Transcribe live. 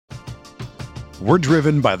We're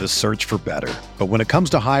driven by the search for better. But when it comes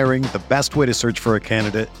to hiring, the best way to search for a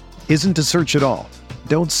candidate isn't to search at all.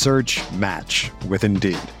 Don't search, match with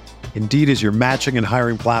Indeed. Indeed is your matching and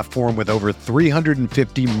hiring platform with over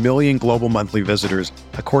 350 million global monthly visitors,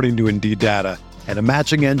 according to Indeed data, and a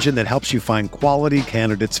matching engine that helps you find quality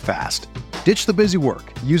candidates fast. Ditch the busy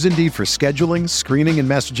work. Use Indeed for scheduling, screening, and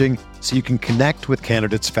messaging so you can connect with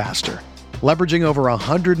candidates faster. Leveraging over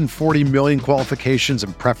 140 million qualifications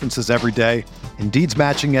and preferences every day, Indeed's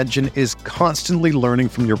matching engine is constantly learning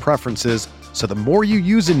from your preferences, so the more you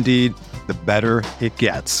use Indeed, the better it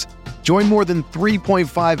gets. Join more than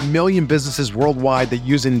 3.5 million businesses worldwide that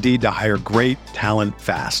use Indeed to hire great talent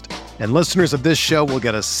fast. And listeners of this show will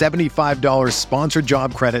get a $75 sponsored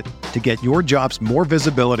job credit to get your jobs more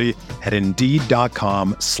visibility at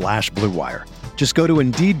Indeed.com/Blue Wire. Just go to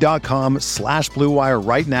Indeed.com/Blue Wire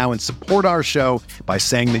right now and support our show by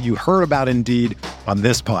saying that you heard about Indeed on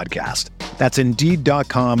this podcast. That's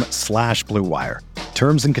Indeed.com/Blue Wire.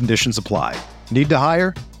 Terms and conditions apply. Need to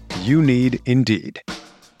hire? You need Indeed.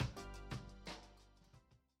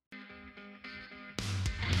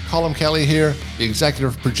 Colm Kelly here, the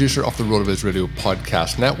executive producer of the RotoViz Radio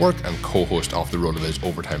Podcast Network and co-host of the RotoViz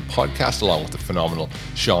Overtime Podcast, along with the phenomenal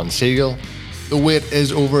Sean Siegel. The wait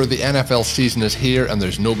is over, the NFL season is here, and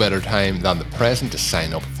there's no better time than the present to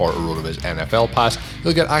sign up for a RotoViz NFL Pass.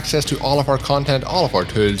 You'll get access to all of our content, all of our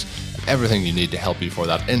tools, everything you need to help you for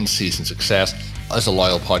that in-season success. As a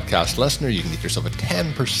loyal podcast listener, you can get yourself a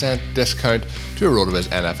 10% discount to a RotoViz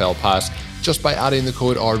NFL Pass just by adding the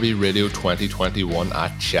code RVRadio2021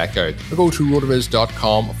 at checkout. Or go to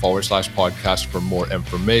rotoviz.com/podcast for more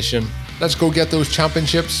information. Let's go get those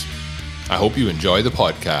championships. I hope you enjoy the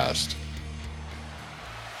podcast.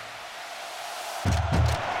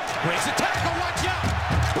 Breaks a tackle, watch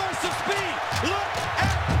out! Burst of speed! Look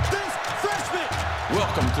at this freshman!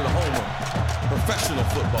 Welcome to the home of professional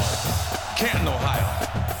football, Canton, Ohio.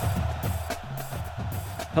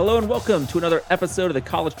 Hello and welcome to another episode of the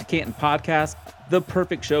College to Canton podcast, the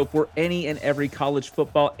perfect show for any and every college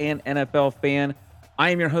football and NFL fan.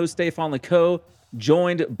 I am your host, Stefan Leco,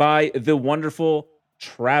 joined by the wonderful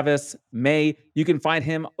Travis May. You can find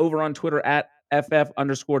him over on Twitter at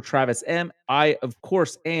FF_Travis M. I, of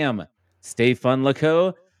course, am Stefan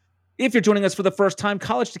Leco. If you're joining us for the first time,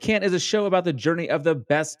 College to Canton is a show about the journey of the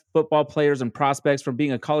best football players and prospects from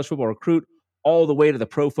being a college football recruit all the way to the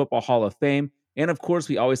Pro Football Hall of Fame. And of course,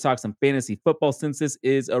 we always talk some fantasy football since this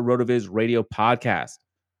is a RotoViz radio podcast.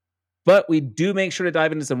 But we do make sure to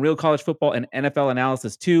dive into some real college football and NFL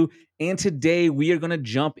analysis too. And today we are going to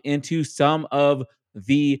jump into some of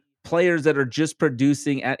the players that are just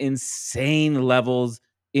producing at insane levels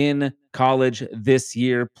in college this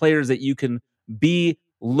year. Players that you can be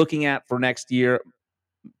looking at for next year.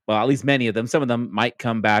 Well, at least many of them. Some of them might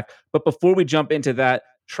come back. But before we jump into that,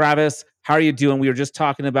 Travis, how are you doing? We were just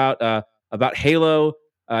talking about Halo.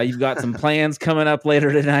 You've got some plans coming up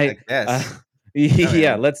later tonight.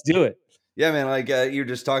 Yeah, let's do it. Yeah, man. Like you're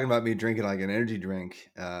just talking about me drinking like an energy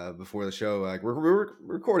drink before the show. Like we're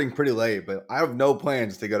recording pretty late, but I have no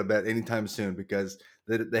plans to go to bed anytime soon because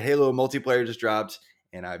the Halo multiplayer just dropped,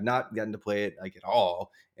 and I've not gotten to play it like at all.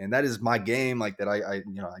 And that is my game, like that I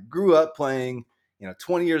grew up playing.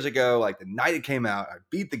 20 years ago, like the night it came out, I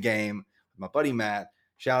beat the game with my buddy Matt.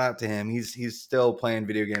 Shout out to him. He's still playing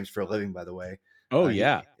video games for a living, by the way. Oh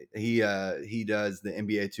yeah. He does the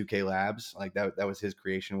NBA 2K Labs. Like that was his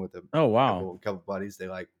creation with a couple buddies.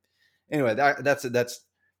 Anyway, that's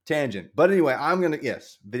tangent. But anyway,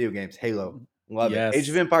 video games, Halo. Love it. Age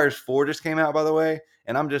of Empires 4 just came out, by the way,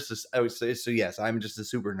 and I'm just I'm just a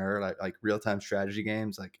super nerd. Like real-time strategy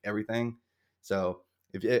games, like everything. So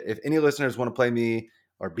if any listeners want to play me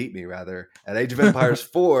or beat me rather at Age of Empires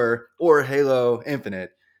 4 or Halo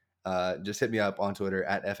Infinite, just hit me up on Twitter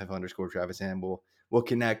at FF_Travis and we'll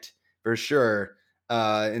connect for sure.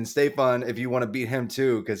 And Stefan, if you want to beat him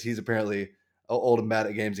too, because he's apparently old and bad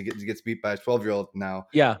at games and gets beat by a 12-year-old now.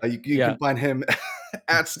 Yeah. You can find him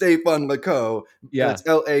at Stefan Leco. Yeah. That's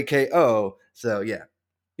Lako. So yeah.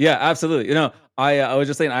 Yeah, absolutely. I was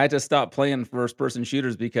just saying I had to stop playing first-person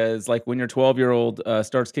shooters because, like, when your 12-year-old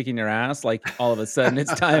starts kicking your ass, like all of a sudden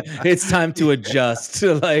it's time to adjust.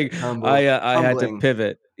 Like I had to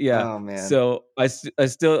pivot. Yeah. Oh man. So I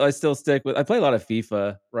still stick with. I play a lot of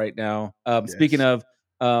FIFA right now. Speaking of,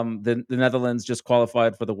 the Netherlands just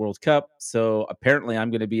qualified for the World Cup, so apparently I'm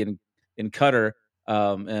going to be in Qatar,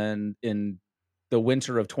 and in the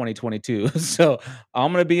winter of 2022. So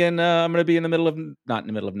I'm gonna be in the middle of, not in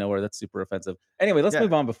the middle of nowhere. That's super offensive. Anyway, let's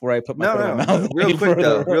move on before I put my foot in my mouth. Real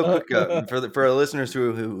quick for our listeners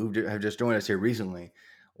who have just joined us here recently,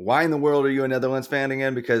 Why in the world are you a Netherlands fan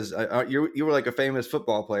again? Because you were like a famous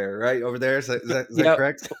football player, right, over there. Is that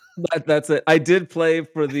correct? That's it. I did play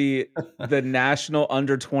for the national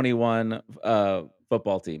under 21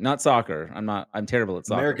 football team, not soccer. I'm terrible at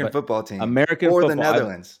soccer. American football team. American for football. The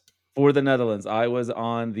Netherlands. For the Netherlands. I was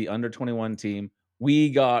on the under 21 team. We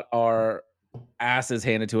got our asses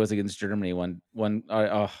handed to us against Germany it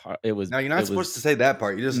was. Now you're not supposed to say that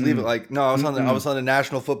part. You just leave it like, no, I was on the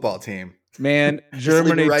national football team. Man,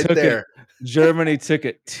 Germany took it. Germany took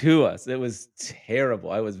it to us. It was terrible.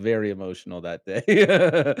 I was very emotional that day.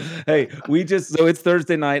 Hey, so it's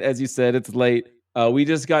Thursday night, as you said, it's late. We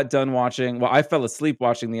just got done watching. Well, I fell asleep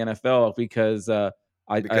watching the NFL because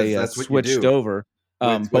I switched over.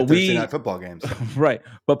 But Thursday night football games, right?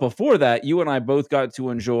 But before that, you and I both got to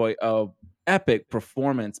enjoy a epic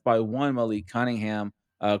performance by one Malik Cunningham,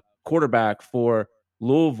 quarterback for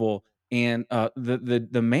Louisville. And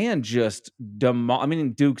the man just I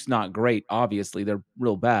mean, Duke's not great, obviously. They're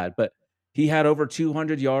real bad, but he had over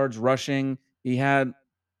 200 yards rushing. He had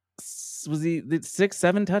the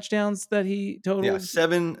 6-7 touchdowns that he totaled? Yeah,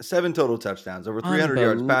 seven total touchdowns, over 300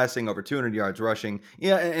 yards passing, over 200 yards rushing.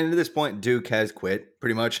 Yeah, and at this point, Duke has quit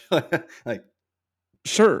pretty much. Like,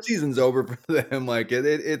 sure, season's over for them. Like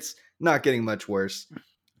it's not getting much worse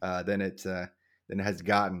than it has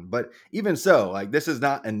gotten. But even so, like, this is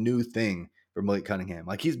not a new thing for Malik Cunningham.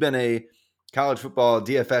 Like, he's been a college football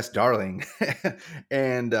DFS darling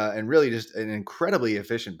and really just an incredibly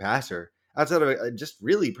efficient passer outside of just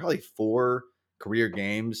really probably 4 career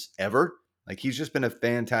games ever. Like, he's just been a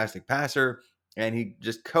fantastic passer, and he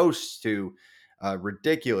just coasts to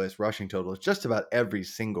ridiculous rushing totals just about every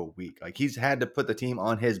single week. Like, he's had to put the team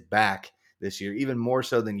on his back this year, even more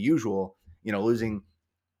so than usual, losing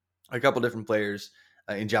a couple different players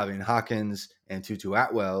in Javian Hawkins and Tutu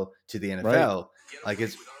Atwell to the NFL. Right. Like,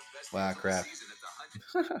 it's wow, crap.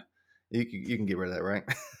 you can get rid of that, right?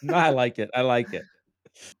 No, I like it.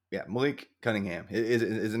 Yeah, Malik Cunningham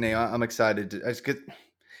is a name I'm excited to.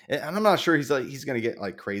 And I'm not sure he's going to get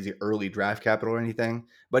like crazy early draft capital or anything,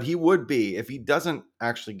 but he would be if he doesn't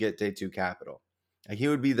actually get day 2 capital. Like, he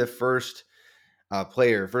would be the first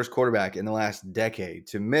first quarterback in the last decade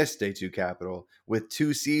to miss day 2 capital with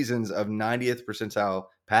 2 seasons of 90th percentile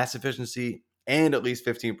pass efficiency and at least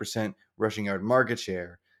 15% rushing yard market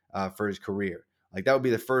share for his career. Like, that would be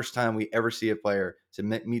the first time we ever see a player to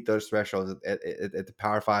meet those thresholds at the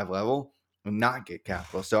Power 5 level and not get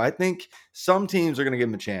capital. So I think some teams are going to give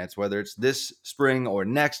him a chance, whether it's this spring or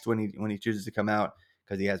next when he chooses to come out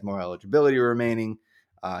because he has more eligibility remaining.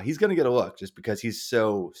 He's going to get a look just because he's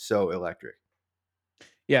so electric.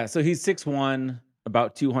 Yeah, so he's 6'1",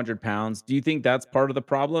 about 200 pounds. Do you think that's part of the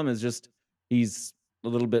problem? Is just he's a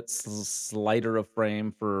little bit slighter of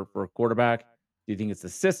frame for a quarterback? Do you think it's the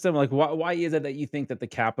system? Like, why is it that you think that the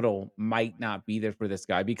capital might not be there for this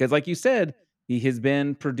guy? Because, like you said, he has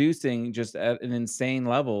been producing just at an insane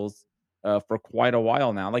levels for quite a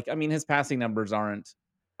while now. Like, I mean, his passing numbers aren't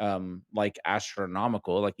like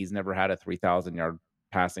astronomical. Like, he's never had a 3,000 yard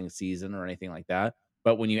passing season or anything like that.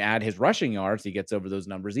 But when you add his rushing yards, he gets over those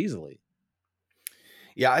numbers easily.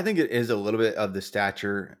 Yeah, I think it is a little bit of the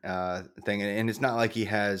stature thing. And it's not like he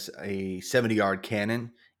has a 70-yard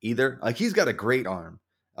cannon either. Like, he's got a great arm.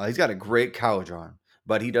 He's got a great college arm,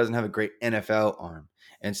 but he doesn't have a great NFL arm.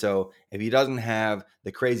 And so if he doesn't have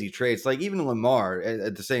the crazy traits, like even Lamar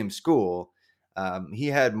at the same school, he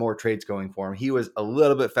had more traits going for him. He was a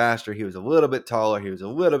little bit faster. He was a little bit taller. He was a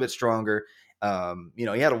little bit stronger. He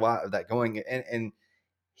had a lot of that going. And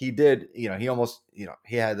he did, he almost,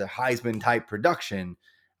 he had the Heisman type production,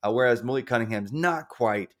 whereas Malik Cunningham's not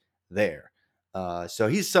quite there. So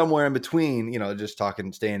he's somewhere in between, just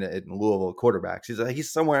staying at Louisville quarterbacks.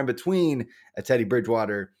 He's somewhere in between a Teddy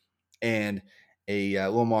Bridgewater and a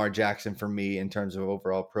Lamar Jackson for me in terms of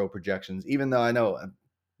overall pro projections, even though I know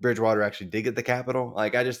Bridgewater actually did get the capital.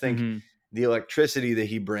 Like, I just think the electricity that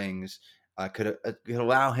he brings could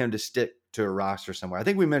allow him to stick to a roster somewhere. I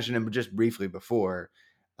think we mentioned him just briefly before.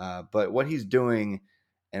 But what he's doing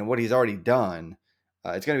and what he's already done,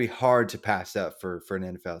 it's going to be hard to pass up for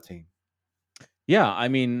an NFL team. Yeah, I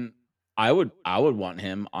mean, I would want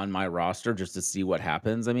him on my roster just to see what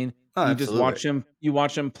happens. I mean, you just watch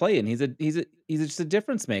him play, and he's just a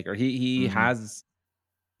difference maker. He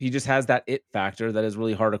just has that it factor that is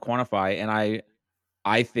really hard to quantify, and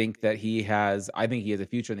I think that he has a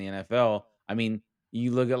future in the NFL. I mean,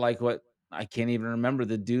 you look at like what I can't even remember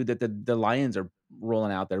the dude that the Lions are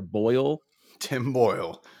rolling out there, Boyle. Tim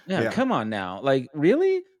Boyle. Yeah, come on now. Like,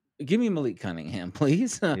 really? give me Malik Cunningham,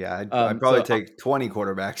 please. Yeah, I'd probably take 20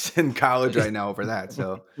 quarterbacks in college right now over that.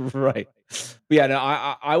 So right. But yeah, no,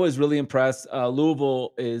 I was really impressed.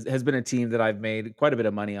 Louisville has been a team that I've made quite a bit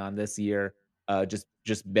of money on this year.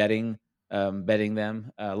 Just betting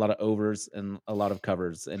them, a lot of overs and a lot of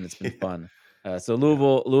covers, and it's been yeah, fun. So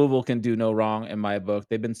Louisville can do no wrong in my book.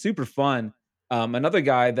 They've been super fun. Another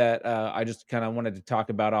guy that I just kind of wanted to talk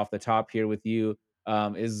about off the top here with you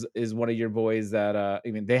is one of your boys that I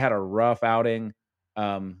mean they had a rough outing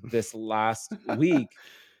this last week.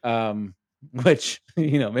 Which,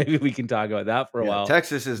 maybe we can talk about that for a yeah. while.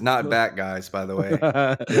 Texas is not back, guys. By the way,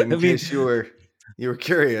 I in mean, case you were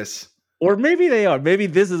curious, or maybe they are. Maybe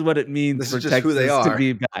this is what it means this for is just who they Texas to are.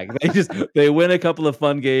 be back. They win a couple of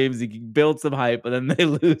fun games, you build some hype, and then they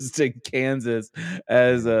lose to Kansas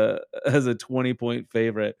as Yeah. a 20-point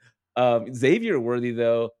favorite. Xavier Worthy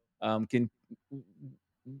though, can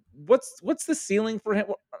what's the ceiling for him?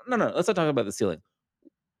 No, let's not talk about the ceiling.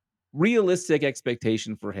 Realistic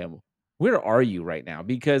expectation for him. Where are you right now?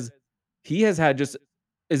 Because he has had just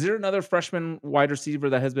is there another freshman wide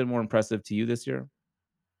receiver that has been more impressive to you this year?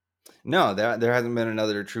 No, there hasn't been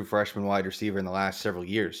another true freshman wide receiver in the last several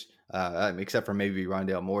years, except for maybe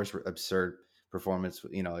Rondale Moore's absurd performance.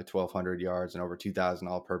 At 1,200 yards and over 2,000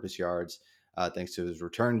 all-purpose yards, thanks to his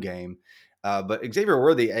return game. But Xavier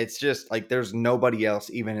Worthy, it's just like there's nobody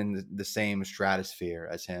else even in the same stratosphere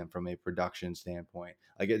as him from a production standpoint.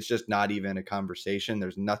 Like it's just not even a conversation.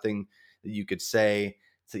 There's nothing that you could say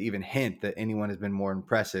to even hint that anyone has been more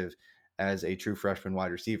impressive as a true freshman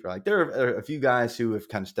wide receiver. Like there are a few guys who have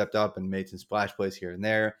kind of stepped up and made some splash plays here and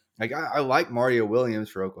there. Like I like Mario Williams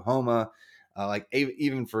for Oklahoma.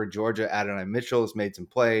 Even for Georgia, Adonai Mitchell has made some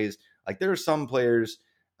plays. Like there are some players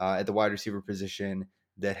at the wide receiver position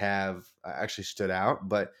that have actually stood out,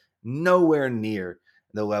 but nowhere near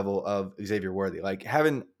the level of Xavier Worthy. Like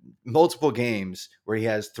having multiple games where he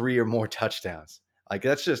has 3 or more touchdowns. Like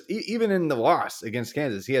that's just even in the loss against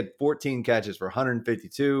Kansas, he had 14 catches for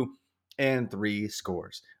 152 and 3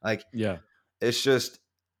 scores. Like Yeah. it's just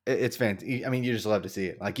it's fantastic. I mean, you just love to see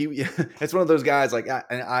it. Like it's one of those guys. Like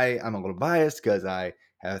I'm a little biased because I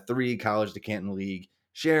have 3 College to Canton League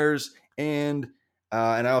shares, and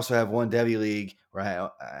I also have 1 Devy League where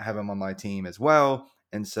I have him on my team as well.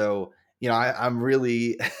 And so I'm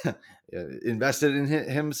really invested in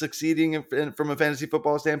him succeeding from a fantasy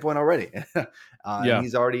football standpoint already. And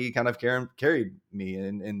he's already kind of carried me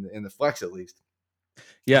in the flex at least.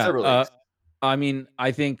 Yeah. I mean,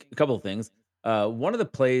 I think a couple of things. One of the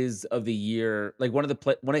plays of the year, like one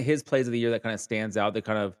of his plays of the year that kind of stands out, that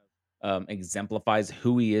kind of exemplifies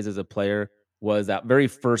who he is as a player, was that very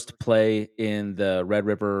first play in the Red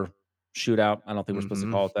River shootout. I don't think we're supposed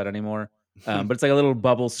to call it that anymore, but it's like a little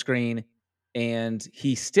bubble screen, and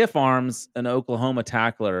he stiff arms an Oklahoma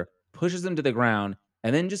tackler, pushes him to the ground,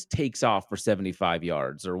 and then just takes off for 75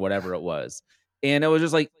 yards or whatever it was. And it was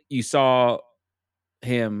just like you saw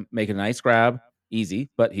him make a nice grab, easy,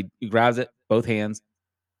 but he grabs it both hands,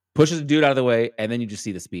 pushes the dude out of the way, and then you just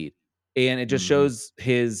see the speed. And it just shows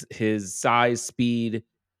his size, speed,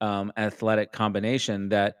 athletic combination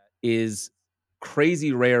that is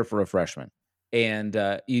crazy rare for a freshman. And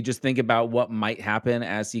you just think about what might happen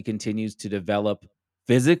as he continues to develop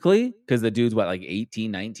physically, because the dude's what, like 18,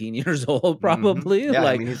 19 years old, probably. Yeah, I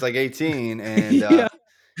Like, mean he's like 18, and yeah.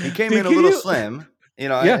 he came Dude, in a can little you? slim,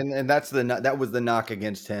 Yeah. and that was the knock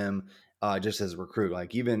against him, just as a recruit.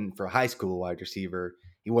 Like even for a high school wide receiver,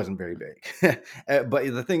 he wasn't very big. But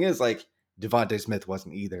the thing is, like Devontae Smith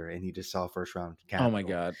wasn't either, and he just saw first round Oh my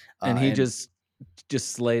capital. god. And he And just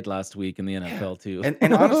slayed last week in the yeah, NFL too.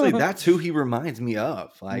 and honestly, that's who he reminds me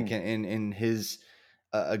of. Like Mm. in his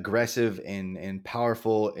aggressive and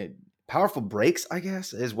powerful breaks, I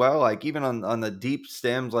guess, as well. Like even on the deep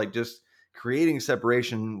stems, like just creating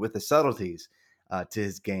separation with the subtleties to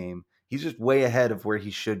his game. He's just way ahead of where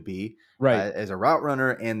he should be Right. as a route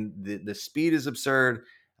runner, and the speed is absurd.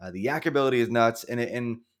 The yak ability is nuts,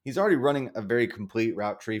 and he's already running a very complete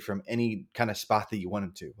route tree from any kind of spot that you want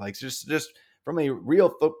him to. Like just from a real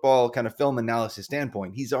football kind of film analysis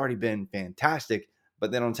standpoint, he's already been fantastic.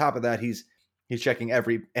 But then on top of that, he's checking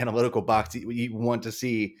every analytical box you want to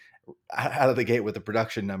see out of the gate with the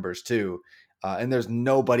production numbers too. And there's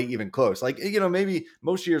nobody even close. Like, maybe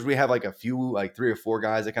most years we have like a few, like 3 or 4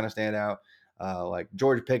 guys that kind of stand out. Like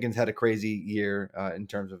George Pickens had a crazy year in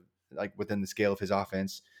terms of like within the scale of his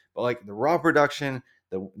offense, but like the raw production,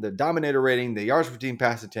 the dominator rating, the yards per team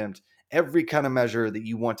pass attempt, every kind of measure that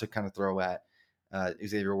you want to kind of throw at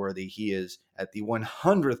Xavier Worthy, he is at the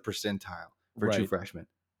 100th percentile for true Right. freshmen.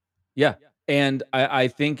 Yeah. And I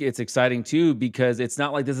think it's exciting too, because it's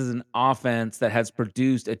not like this is an offense that has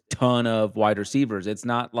produced a ton of wide receivers. It's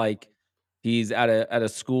not like he's at a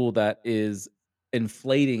school that is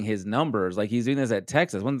inflating his numbers. Like he's doing this at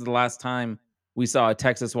Texas. When's the last time we saw a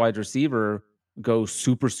Texas wide receiver go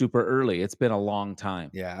super, super early? It's been a long time.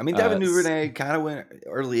 Yeah, I mean, Devin Duvernay kind of went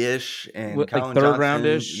early-ish, and Like Colin third Johnson,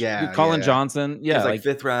 roundish. yeah, Colin yeah, Johnson, he was yeah, like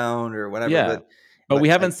like 5th round or whatever. yeah. But we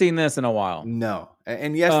haven't like, seen this in a while. no,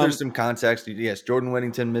 and yes, there's some context. Yes, Jordan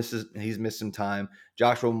Whittington he's missed some time.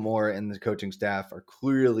 Joshua Moore and the coaching staff are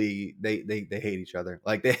clearly they hate each other.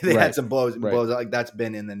 Like they had some blows. Like that's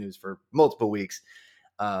been in the news for multiple weeks.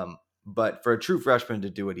 But for a true freshman to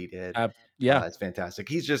do what he did, it's fantastic.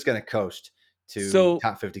 He's just going to coast to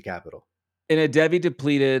top 50 capital in a Devy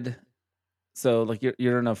depleted. So like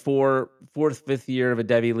you're in a fourth, fifth year of a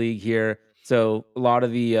Devy league here. So a lot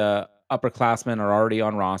of the upperclassmen are already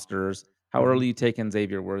on rosters. How early are you taking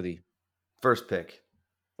Xavier Worthy? First pick.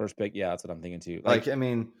 Yeah, that's what I'm thinking too. Like I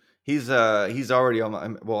mean, he's already on my.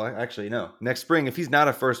 Well, actually, no. Next spring, if he's not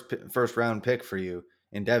a first round pick for you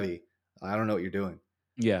in Devy, I don't know what you're doing.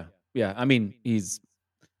 Yeah. I mean, he's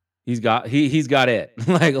got it. He's got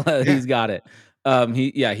it.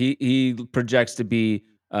 He projects to be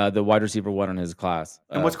the wide receiver 1 in his class.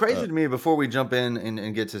 And what's crazy to me, before we jump in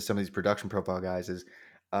and get to some of these production profile guys, is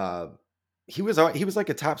he was like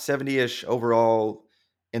a top 70-ish overall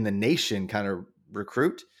in the nation kind of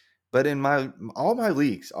recruit. But in all my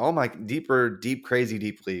leagues, all my crazy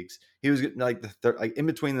deep leagues, he was like like in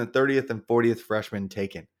between the 30th and 40th freshman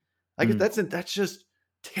taken. Like that's just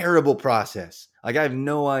terrible process. Like I have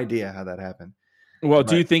no idea how that happened. Well,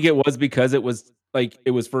 do you think it was because it was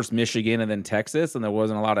first Michigan and then Texas, and there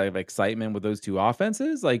wasn't a lot of excitement with those two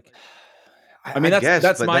offenses? Like, I mean,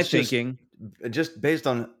 that's my thinking. Just based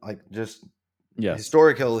on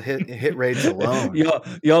historical hit rates alone.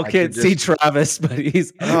 Y'all can't see Travis, but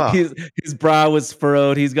his brow was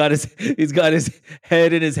furrowed. He's got his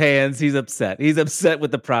head in his hands. He's upset. He's upset with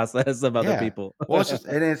the process of other people. Well,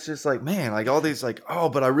 it's just like, man, like all these like, oh,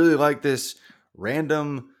 but I really like this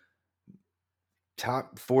random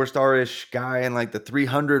top 4-star-ish guy in like the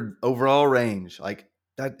 300 overall range, like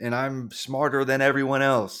that, and I'm smarter than everyone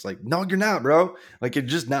else. Like, no, you're not, bro. Like, you're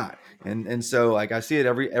just not. And so like I see it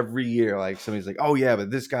every year. Like somebody's like, oh yeah, but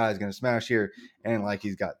this guy's gonna smash here, and like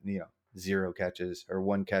he's got 0 catches or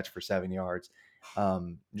 1 catch for 7 yards.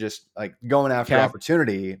 Just like going after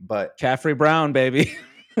opportunity, but Caffrey Brown, baby.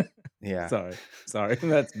 Yeah. Sorry,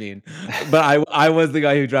 that's mean. But I was the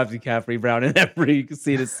guy who drafted Caffrey Brown in every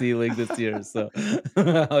C2C league this year, so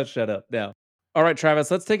I'll shut up now. All right, Travis,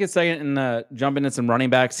 let's take a second and jump into some running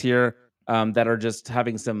backs here that are just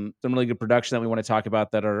having some really good production that we want to talk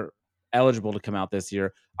about that are eligible to come out this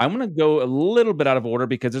year. I'm going to go a little bit out of order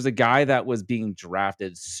because there's a guy that was being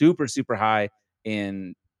drafted super, super high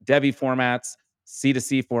in Devy formats,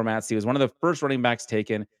 C2C formats. He was one of the first running backs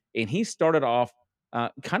taken, and he started off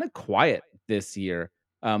kind of quiet this year,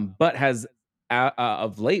 but has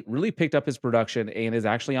of late really picked up his production and is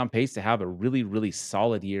actually on pace to have a really, really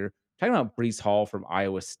solid year. Talking about Breece Hall from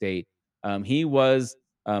Iowa State. He was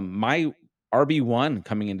my RB1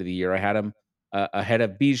 coming into the year. I had him ahead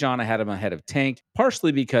of Bijan. I had him ahead of Tank,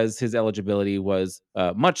 partially because his eligibility was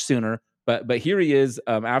much sooner. But here he is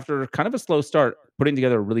after kind of a slow start, putting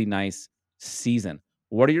together a really nice season.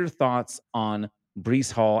 What are your thoughts on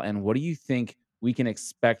Breece Hall, and what do you think we can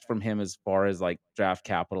expect from him as far as like draft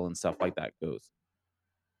capital and stuff like that goes?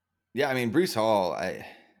 Yeah, I mean, Breece Hall,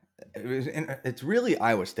 it's really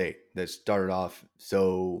Iowa State that started off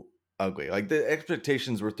so ugly. Like the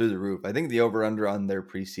expectations were through the roof. I think the over/under on their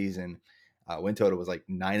preseason win total was like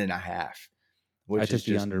 9.5, which is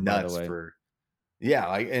just under, nuts for.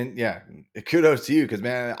 Yeah, kudos to you, because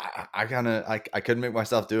man, I couldn't make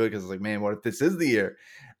myself do it because I was like, man, what if this is the year?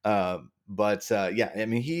 But I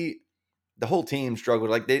mean, the whole team struggled.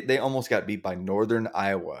 Like they almost got beat by Northern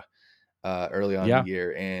Iowa early on in the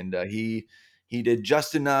year, and he did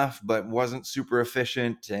just enough, but wasn't super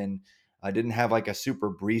efficient, and I didn't have like a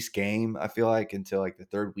super Breece game, I feel like, until like the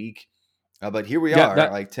 3rd week. But here we are,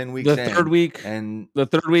 like 10 weeks in. The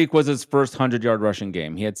third week was his first 100-yard rushing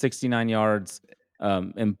game. He had 69 yards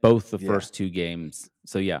in both the first 2 games.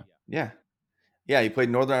 So yeah. He played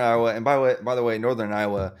Northern Iowa, and by the way, Northern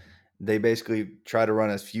Iowa, they basically try to run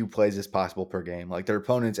as few plays as possible per game. Like their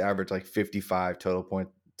opponents average like 55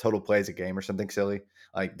 total plays a game or something silly,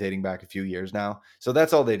 like dating back a few years now. So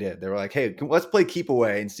that's all they did. They were like, hey, let's play keep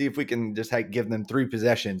away and see if we can just give them 3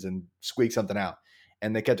 possessions and squeak something out.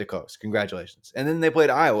 And they kept it close. Congratulations. And then they played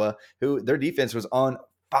Iowa, who their defense was on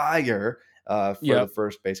fire for the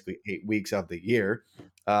first basically 8 weeks of the year.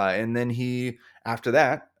 And then he, after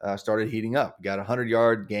that, started heating up. Got a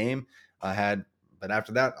 100-yard game. But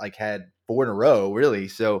after that, like had 4 in a row, really.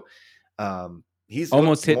 So he's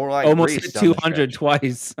almost hit more like almost Breece hit down the 200 stretch.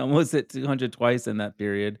 twice. Almost hit 200 twice in that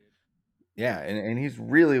period. Yeah, and he's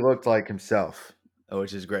really looked like himself,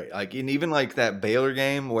 which is great. Like, and even like that Baylor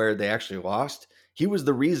game where they actually lost, he was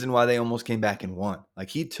the reason why they almost came back and won. Like,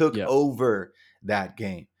 he took over that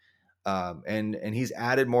game. And he's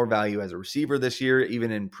added more value as a receiver this year,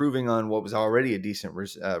 even improving on what was already a decent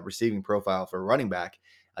receiving profile for a running back.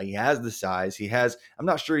 He has the size. I'm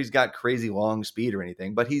not sure he's got crazy long speed or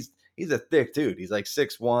anything, but he's a thick dude. He's like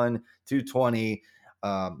 6'1", 220.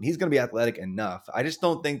 He's going to be athletic enough. I just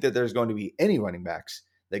don't think that there's going to be any running backs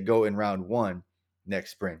that go in round 1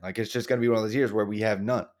 next spring. Like, it's just going to be one of those years where we have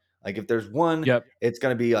none. Like, if there's one, it's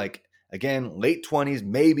going to be like, again, late 20s,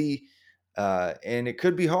 maybe. And it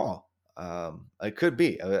could be Hall. It could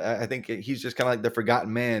be. I think he's just kind of like the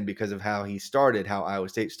forgotten man because of how he started, how Iowa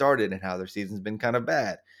State started, and how their season's been kind of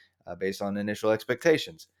bad based on initial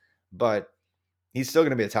expectations. But he's still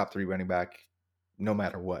going to be a top 3 running back no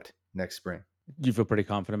matter what next spring. You feel pretty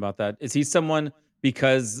confident about that? Is he someone,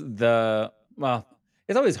 because it's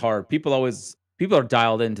always hard. People are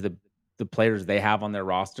dialed into the players they have on their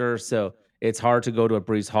roster, so it's hard to go to a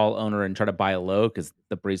Breece Hall owner and try to buy low because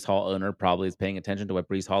the Breece Hall owner probably is paying attention to what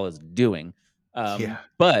Breece Hall is doing.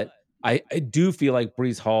 But I do feel like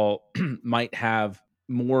Breece Hall might have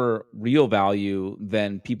more real value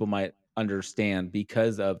than people might understand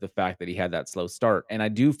because of the fact that he had that slow start. And I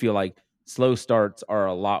do feel like slow starts are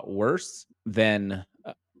a lot worse than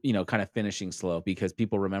kind of finishing slow, because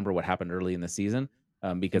people remember what happened early in the season,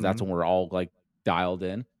 because that's when we're all like dialed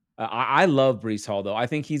in. I love Breece Hall, though. I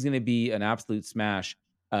think he's going to be an absolute smash.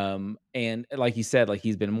 And like you said, like,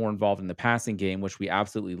 he's been more involved in the passing game, which we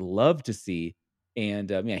absolutely love to see. And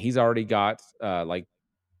he's already got like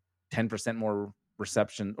 10% more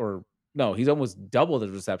reception, or no, he's almost doubled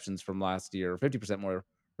his receptions from last year, 50% more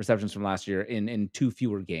receptions from last year in 2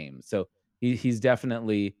 fewer games. So he's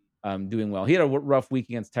definitely doing well. He had a rough week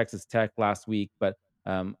against Texas Tech last week, but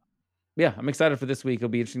I'm excited for this week. It'll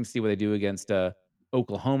be interesting to see what they do against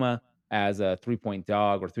Oklahoma as a 3-point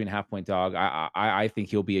dog or 3.5-point dog. I think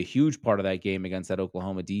he'll be a huge part of that game against that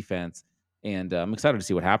Oklahoma defense. And I'm excited to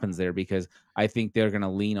see what happens there, because I think they're going to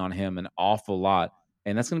lean on him an awful lot.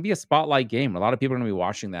 And that's going to be a spotlight game. A lot of people are going to be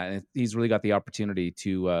watching that. And he's really got the opportunity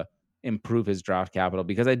to improve his draft capital,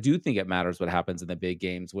 because I do think it matters what happens in the big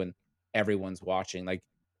games when everyone's watching. Like,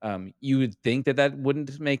 you would think that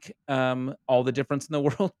wouldn't make all the difference in the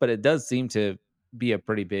world, but it does seem to be a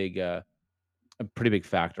pretty big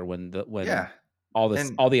factor when all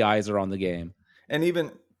the eyes are on the game. And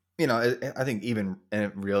even, I think even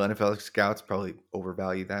real NFL scouts probably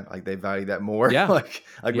overvalue that. Like, they value that more. Yeah. like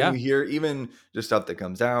when you hear even just stuff that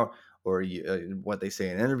comes out, or what they say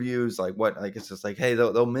in interviews, it's just like, hey,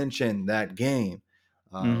 they'll mention that game.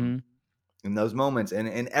 In those moments,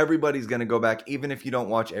 and everybody's going to go back, even if you don't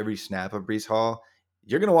watch every snap of Breece Hall,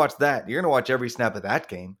 you're going to watch that. You're going to watch every snap of that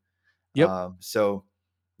game. So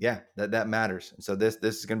yeah, that matters. And so this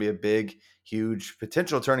is going to be a big, huge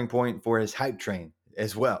potential turning point for his hype train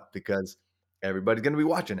as well, because everybody's going to be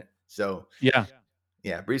watching it. So yeah,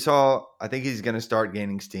 Breece Hall, I think he's going to start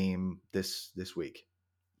gaining steam this week.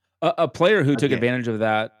 A player who took advantage of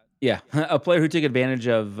that. Yeah, a player who took advantage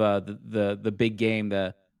of the big game,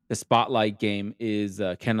 the spotlight game, is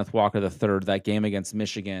Kenneth Walker III. That game against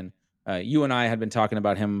Michigan. You and I had been talking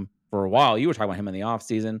about him for a while. You were talking about him in the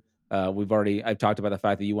offseason. I've talked about the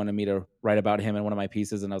fact that you wanted me to write about him in one of my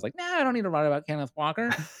pieces, and I was like, nah, I don't need to write about Kenneth Walker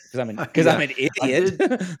because I'm an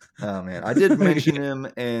idiot. Oh man, I did mention him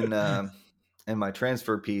in my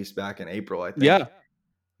transfer piece back in April, I think. Yeah.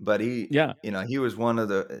 But he was one of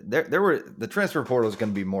the transfer portal is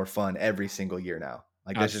going to be more fun every single year now.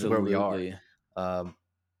 Like, this is where we are.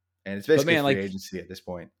 And it's basically free agency at this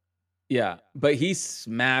point. Yeah, but he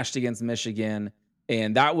smashed against Michigan,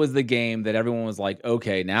 and that was the game that everyone was like,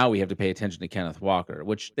 okay, now we have to pay attention to Kenneth Walker,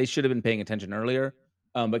 which they should have been paying attention earlier.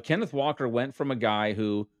 But Kenneth Walker went from a guy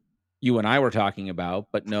who you and I were talking about,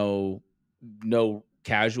 but no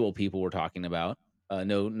casual people were talking about,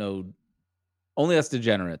 no, only us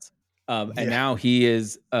degenerates. And now he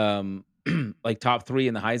is like top 3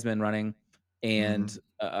 in the Heisman running, and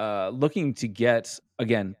looking to get,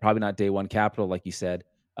 again, probably not day 1 capital like you said,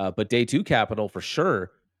 but day 2 capital for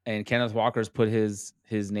sure. And Kenneth Walker's put his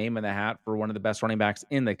name in the hat for one of the best running backs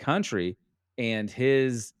in the country, and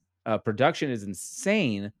his production is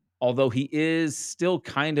insane. Although he is still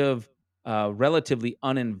kind of relatively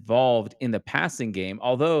uninvolved in the passing game.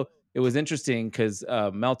 Although it was interesting because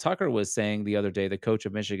Mel Tucker was saying the other day, the coach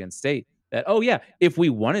of Michigan State, that, oh yeah, if we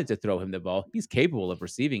wanted to throw him the ball, he's capable of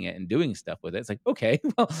receiving it and doing stuff with it. It's like, okay,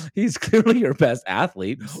 well, he's clearly your best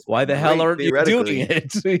athlete. It's Why the hell great aren't you doing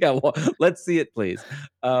theoretically. it? Yeah, well, let's see it, please.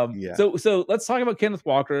 Yeah. So let's talk about Kenneth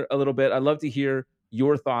Walker a little bit. I'd love to hear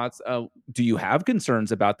your thoughts. Do you have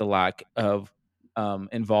concerns about the lack of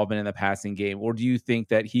involvement in the passing game, or do you think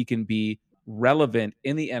that he can be relevant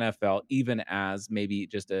in the NFL even as maybe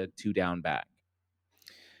just a 2-down back?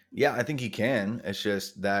 Yeah, I think he can. It's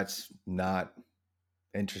just that's not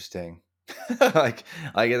interesting. like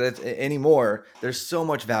that's anymore. There's so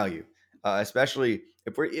much value, especially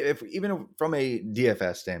if even from a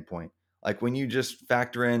DFS standpoint. Like when you just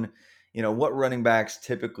factor in, what running backs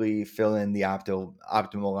typically fill in the optimal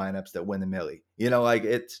lineups that win the millie. Like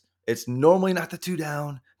it's normally not the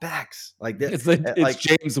 2-down backs like that. It's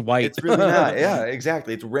James White. It's really not. Yeah,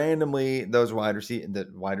 exactly. It's randomly those wide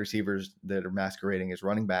receivers that are masquerading as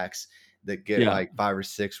running backs that get like 5 or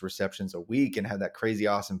 6 receptions a week and have that crazy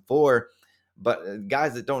awesome floor. But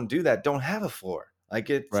guys that don't do that don't have a floor. Like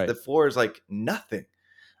the floor is like nothing.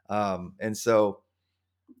 And so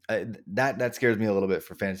that scares me a little bit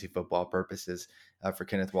for fantasy football purposes for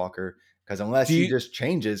Kenneth Walker, because unless he just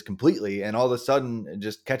changes completely and all of a sudden it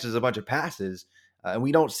just catches a bunch of passes, and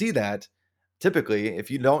we don't see that typically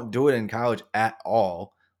if you don't do it in college at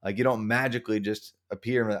all. Like you don't magically just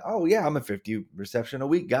appear and, oh yeah, I'm a 50 reception a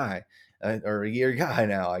week guy or a year guy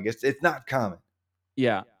now. I guess it's not common.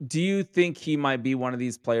 Yeah. Do you think he might be one of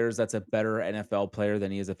these players that's a better NFL player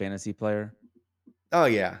than he is a fantasy player? Oh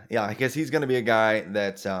yeah. Yeah. I guess he's going to be a guy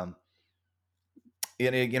that's,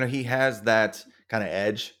 he has that kind of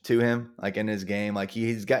edge to him, like in his game. Like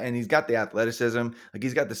he's got the athleticism, like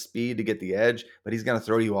he's got the speed to get the edge, but he's going to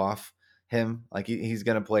throw you off him. Like he's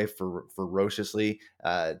going to play ferociously.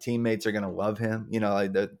 Teammates are going to love him.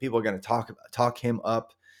 Like the people are going to talk him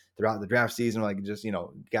up throughout the draft season, like just,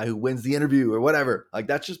 guy who wins the interview or whatever. Like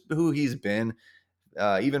that's just who he's been.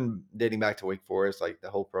 Even dating back to Wake Forest, like the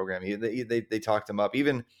whole program, they talked him up.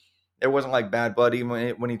 Even there wasn't like bad blood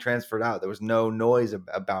even when he transferred out. There was no noise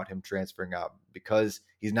about him transferring out because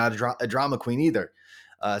he's not a drama queen either.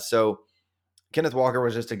 So Kenneth Walker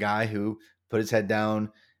was just a guy who put his head down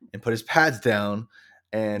and put his pads down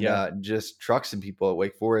and just trucked some people at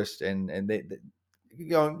Wake Forest. And they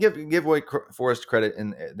give Wake Forest credit,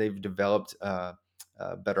 and they've developed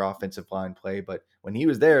better offensive line play. But when he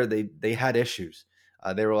was there, they had issues.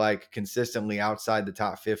 They were like consistently outside the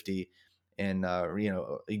top 50 in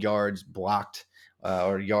yards blocked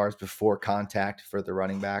or yards before contact for the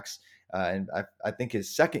running backs. And I think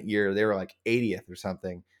his second year they were like 80th or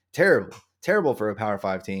something. Terrible for a Power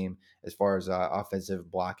 5 team as far as offensive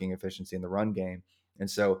blocking efficiency in the run game. And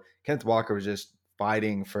so Kenneth Walker was just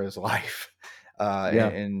fighting for his life,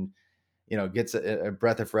 and gets a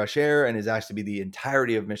breath of fresh air and is asked to be the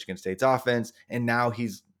entirety of Michigan State's offense. And now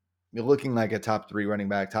he's looking like a top 4 running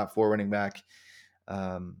back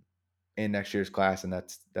in next year's class. And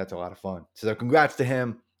that's a lot of fun. So congrats to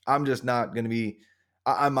him. I'm just not going to be,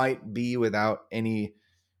 I might be without any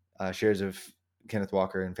shares of Kenneth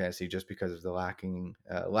Walker in fantasy just because of the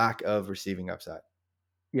lack of receiving upside.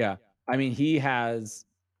 Yeah. I mean, he has,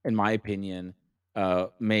 in my opinion,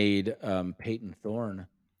 made Peyton Thorne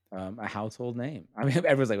a household name. I mean,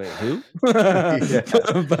 everyone's like, wait, who?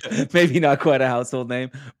 But maybe not quite a household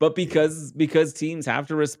name. But because teams have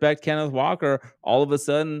to respect Kenneth Walker, all of a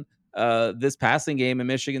sudden, this passing game in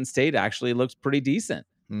Michigan State actually looks pretty decent.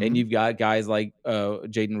 Mm-hmm. And you've got guys like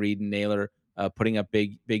Jaden Reed and Naylor putting up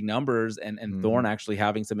big numbers, and mm-hmm. Thorne actually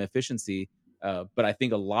having some efficiency. But I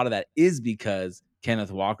think a lot of that is because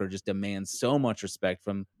Kenneth Walker just demands so much respect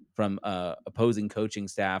from opposing coaching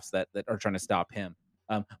staffs that are trying to stop him.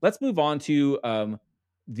 Let's move on to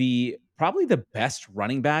probably the best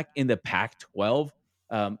running back in the Pac-12,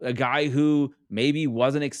 a guy who maybe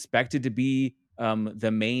wasn't expected to be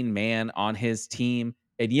the main man on his team.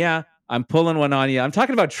 And yeah, I'm pulling one on you. I'm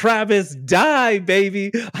talking about Travis Dye,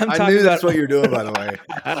 baby. I knew that's what you're doing, by the way.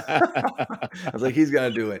 I was like, he's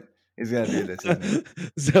going to do it. He's going to do this.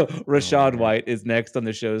 So Rachaad White is next on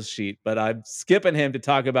the show's sheet, but I'm skipping him to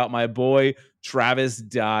talk about my boy, Travis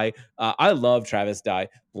Dye. I love Travis Dye.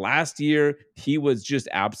 Last year, he was just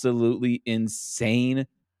absolutely insane,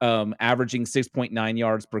 averaging 6.9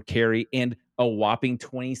 yards per carry and a whopping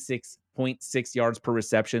 26.6 yards per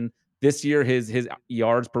reception. This year, his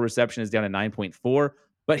yards per reception is down to 9.4,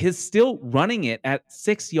 but he's still running it at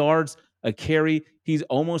 6 yards a carry. He's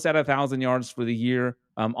almost at 1,000 yards for the year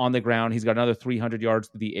on the ground. He's got another 300 yards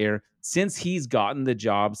through the air. Since he's gotten the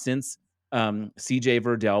job, since CJ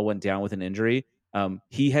Verdell went down with an injury,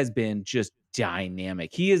 he has been just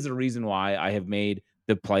dynamic. He is the reason why I have made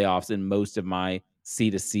the playoffs in most of my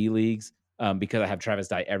C2C leagues. because I have Travis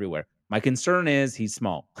Dye everywhere. My concern is he's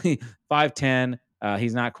small, 5'10".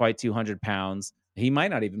 He's not quite 200 pounds. He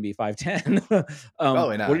might not even be 5'10".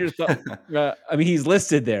 Probably What are not. your thoughts? I mean, he's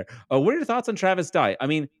listed there. What are your thoughts on Travis Dye? I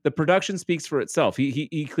mean, the production speaks for itself.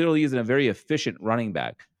 He clearly is a very efficient running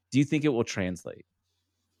back. Do you think it will translate?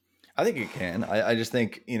 I think it can. I just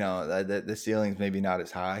think, the ceiling's maybe not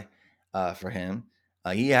as high for him.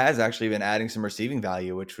 He has actually been adding some receiving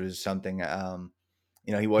value, which was something,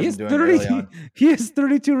 he wasn't doing early on. He has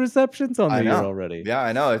 32 receptions on the year know. already. Yeah,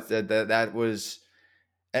 I know. It's that was,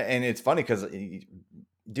 and it's funny because,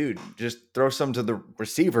 dude, just throw some to the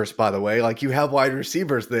receivers, by the way. Like, you have wide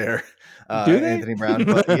receivers there, Do they? Anthony Brown.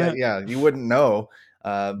 But yeah, you wouldn't know.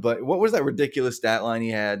 But what was that ridiculous stat line he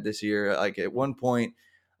had this year? Like, at one point,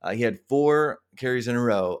 he had 4 carries in a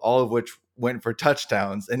row, all of which went for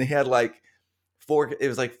touchdowns. And he had like 4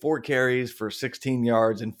 carries for 16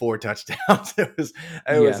 yards and 4 touchdowns. It was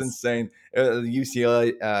insane. The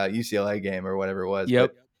UCLA game or whatever it was.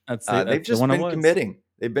 Yep. But they've just been committing.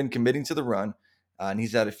 They've been committing to the run. And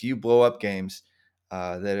he's had a few blow up games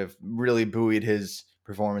that have really buoyed his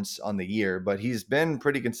performance on the year. But he's been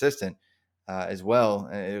pretty consistent as well,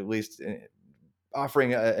 at least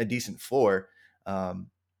offering a decent floor.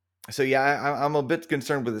 So yeah, I'm a bit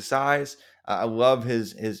concerned with the size. I love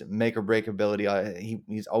his make or break ability.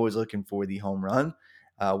 He's always looking for the home run,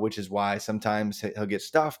 which is why sometimes he'll get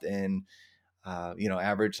stuffed and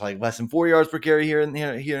average like less than 4 yards per carry here and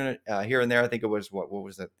there. I think it was what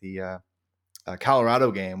was that, the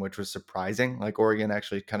Colorado game, which was surprising. Like, Oregon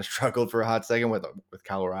actually kind of struggled for a hot second with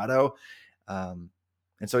Colorado. And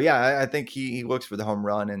so, yeah, I think he looks for the home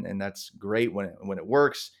run, and that's great when it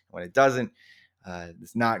works. When it doesn't,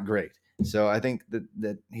 it's not great. So I think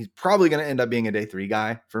that he's probably going to end up being a day 3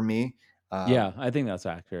 guy for me. Yeah, I think that's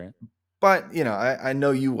accurate. But, I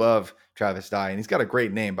know you love Travis Dye, and he's got a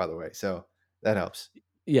great name, by the way. So that helps.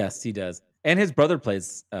 Yes, he does. And his brother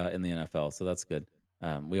plays in the NFL, so that's good.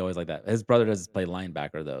 We always like that. His brother does play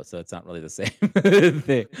linebacker, though, so it's not really the same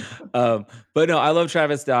thing. But no, I love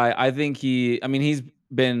Travis Dye. I think he's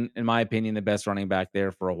been, in my opinion, the best running back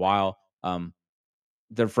there for a while.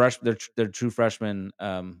 Their true freshman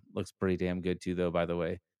looks pretty damn good too, though. By the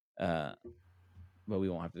way, but we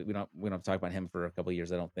don't have to talk about him for a couple of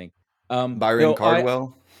years, I don't think. Byron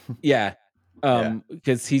Cardwell, yeah,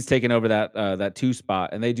 because he's taken over that 2 spot,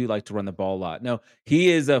 and they do like to run the ball a lot. No, he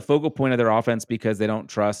is a focal point of their offense because they don't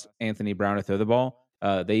trust Anthony Brown to throw the ball.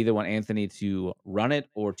 They either want Anthony to run it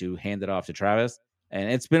or to hand it off to Travis,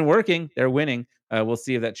 and it's been working. They're winning. We'll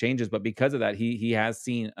see if that changes, but because of that, he has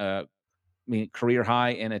seen career high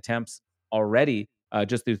in attempts already.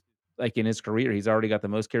 Just through, like, in his career, he's already got the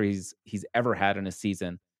most carries he's ever had in a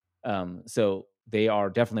season. So they are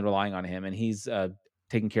definitely relying on him, and he's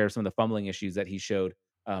taking care of some of the fumbling issues that he showed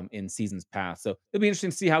in seasons past. So it'll be interesting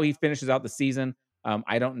to see how he finishes out the season.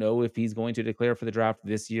 I don't know if he's going to declare for the draft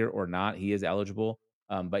this year or not. He is eligible,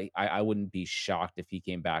 but I wouldn't be shocked if he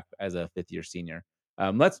came back as a 5th-year senior.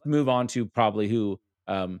 Let's move on to probably who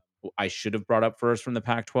I should have brought up first from the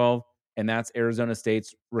Pac-12, and that's Arizona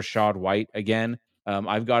State's Rachaad White again.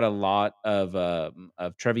 I've got a lot of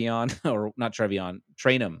Trevion, or not Trevion,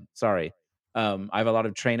 Trainum. Sorry. I have a lot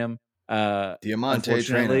of Trainum. Diamante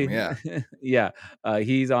Trainum, yeah. Yeah.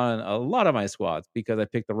 He's on a lot of my squads because I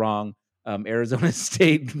picked the wrong Arizona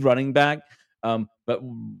State running back. But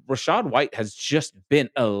Rachaad White has just been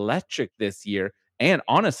electric this year. And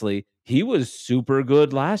honestly, he was super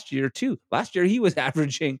good last year, too. Last year, he was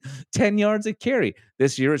averaging 10 yards a carry.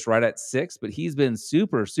 This year, it's right at 6, but he's been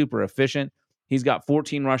super, super efficient. He's got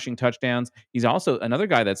 14 rushing touchdowns. He's also another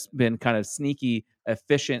guy that's been kind of sneaky,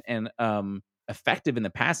 efficient, and effective in the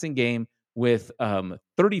passing game with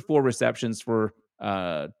 34 receptions for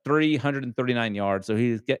 339 yards. So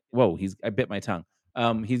I bit my tongue.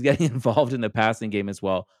 He's getting involved in the passing game as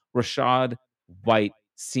well. Rachaad White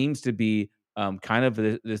seems to be kind of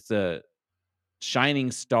this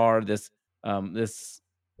shining star, this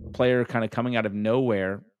player kind of coming out of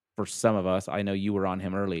nowhere for some of us. I know you were on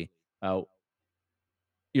him early.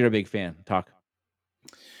 You're a big fan. Talk.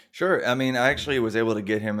 Sure. I mean, I actually was able to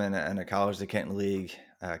get him in a College to Canton league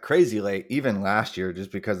crazy late, even last year,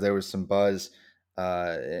 just because there was some buzz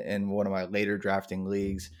in one of my later drafting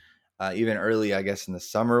leagues, even early, I guess, in the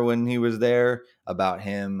summer when he was there, about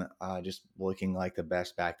him just looking like the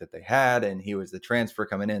best back that they had. And he was the transfer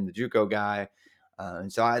coming in, the JUCO guy.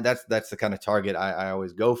 And so that's the kind of target I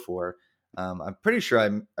always go for. I'm pretty sure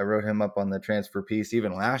I wrote him up on the transfer piece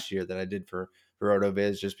even last year that I did for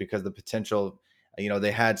RotoViz, just because the potential.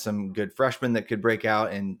 They had some good freshmen that could break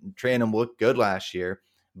out, and Trainum looked good last year.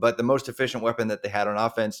 But the most efficient weapon that they had on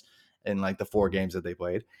offense in like the 4 games that they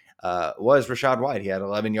played, was Rachaad White. He had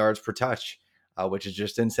 11 yards per touch, which is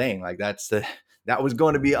just insane. Like that was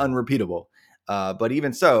going to be unrepeatable. But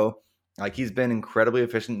even so, like he's been incredibly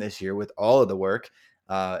efficient this year with all of the work.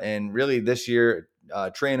 And really this year,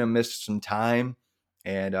 Trayanum missed some time.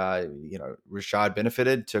 And, Rachaad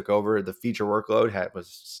benefited, took over the feature workload, was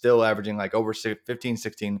still averaging like over 15,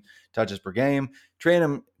 16 touches per game.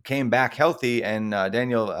 Trayanum came back healthy, and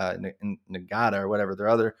Daniel Ngata or whatever, their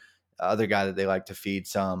other guy that they like to feed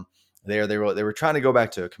some, they were trying to go back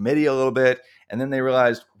to a committee a little bit. And then they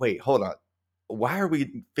realized, wait, hold on. Why are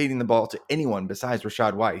we feeding the ball to anyone besides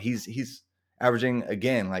Rachaad White? He's averaging,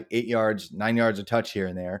 again, like 8 yards, 9 yards a touch here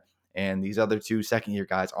and there. And these other 2 second-year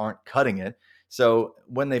guys aren't cutting it. So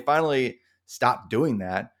when they finally stopped doing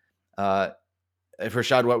that, if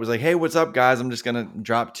Rachaad White was like, hey, what's up, guys? I'm just going to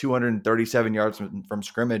drop 237 yards from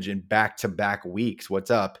scrimmage in back-to-back weeks. What's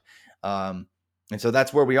up? And so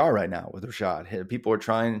that's where we are right now with Rachaad. People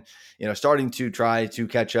are starting to try to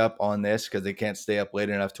catch up on this because they can't stay up late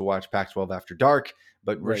enough to watch Pac-12 After Dark.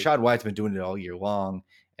 But right. Rachaad White's been doing it all year long.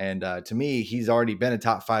 And to me, he's already been a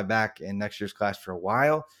top 5 back in next year's class for a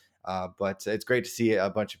while. But it's great to see a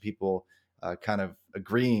bunch of people kind of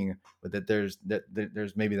agreeing with that. There's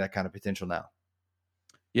maybe that kind of potential now.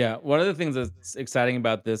 Yeah, one of the things that's exciting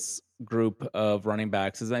about this group of running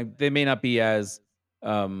backs is they may not be as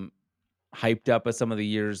hyped up as some of the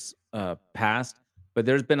years past, but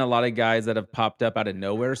there's been a lot of guys that have popped up out of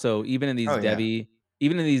nowhere. So even in these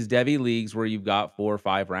Devy leagues where you've got 4 or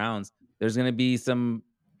 5 rounds, there's going to be some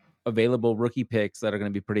available rookie picks that are going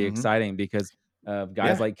to be pretty exciting because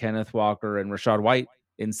guys like Kenneth Walker and Rachaad White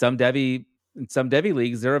in some Devy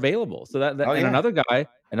leagues, they're available. So another guy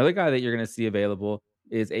that you're going to see available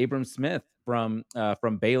is Abram Smith from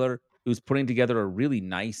Baylor, who's putting together a really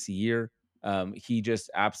nice year. He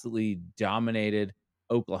just absolutely dominated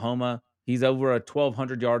Oklahoma. He's over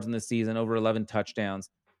 1,200 yards in the season, over 11 touchdowns.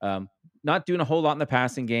 Not doing a whole lot in the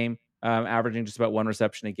passing game, averaging just about 1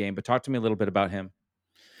 reception a game. But talk to me a little bit about him.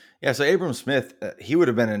 Yeah, so Abram Smith, he would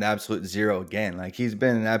have been an absolute zero again. Like he's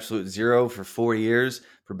been an absolute zero for 4 years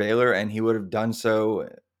for Baylor, and he would have done so.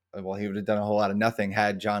 Well, he would have done a whole lot of nothing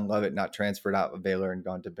had John Lovett not transferred out of Baylor and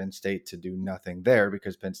gone to Penn State to do nothing there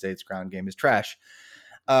because Penn State's ground game is trash.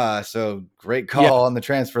 So great call on the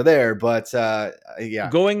transfer there, but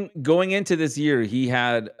going into this year, he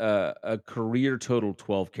had a career total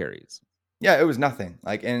 12 carries. Yeah, it was nothing.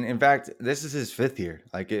 Like, and in fact, this is his 5th year.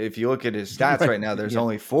 Like, if you look at his stats right now, there's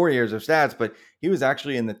only 4 years of stats, but he was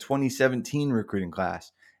actually in the 2017 recruiting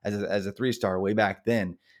class as a 3-star way back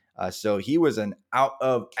then. So he was an out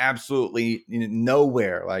of absolutely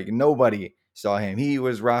nowhere. Like nobody saw him. He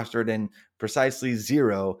was rostered in precisely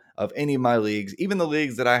 0 of any of my leagues, even the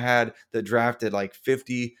leagues that I had that drafted like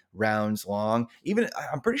 50 rounds long. Even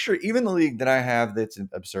I'm pretty sure even the league that I have that's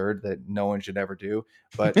absurd that no one should ever do,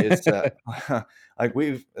 but it's like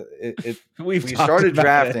we started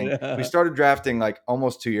drafting. We started drafting like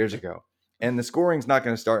almost 2 years ago, and the scoring's not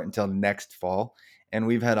going to start until next fall. And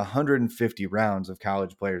we've had 150 rounds of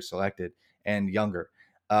college players selected and younger,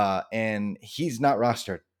 and he's not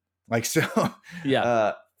rostered. Like so,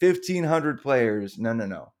 1,500 players.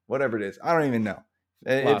 No. Whatever it is, I don't even know.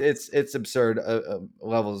 It's absurd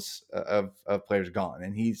levels of players gone,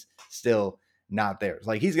 and he's still not there.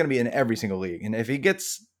 Like he's going to be in every single league, and if he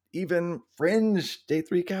gets even fringe day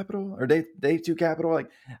 3 capital or day 2 capital, like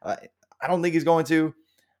I don't think he's going to,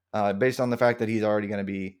 based on the fact that he's already going to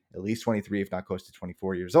be at least 23, if not close to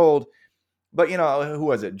 24 years old. But who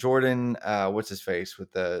was it? Jordan, what's his face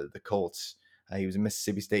with the Colts? He was a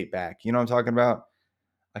Mississippi State back. You know what I'm talking about?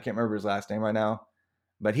 I can't remember his last name right now,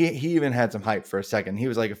 but he even had some hype for a second. He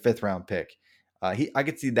was like a 5th round pick. I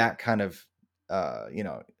could see that kind of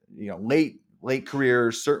late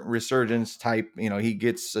career certain resurgence type. He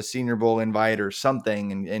gets a Senior Bowl invite or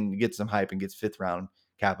something and gets some hype and gets 5th round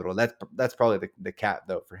capital. That's probably the cap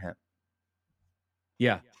though for him.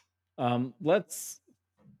 Yeah. Let's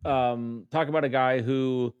talk about a guy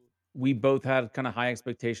who we both had kind of high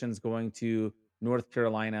expectations going to North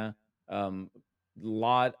Carolina.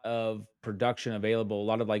 Lot of production available, a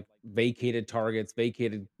lot of like vacated targets,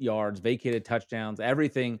 vacated yards, vacated touchdowns.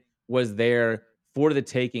 Everything was there for the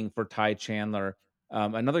taking for Ty Chandler.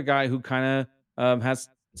 Another guy who kind of has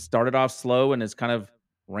started off slow and is kind of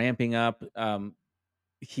ramping up.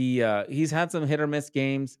 He's had some hit or miss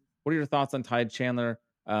games. What are your thoughts on Ty Chandler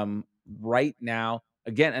right now?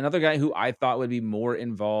 Again, another guy who I thought would be more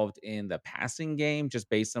involved in the passing game, just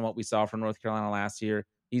based on what we saw from North Carolina last year.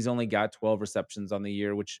 He's only got 12 receptions on the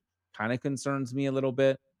year, which kind of concerns me a little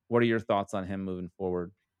bit. What are your thoughts on him moving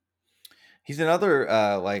forward? He's another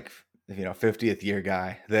 50th year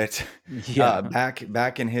guy that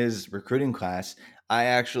back in his recruiting class, I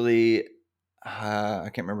actually I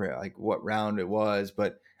can't remember like what round it was,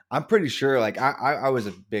 but I'm pretty sure like I was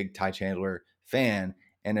a big Ty Chandler fan,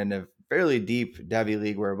 and in a fairly deep Devy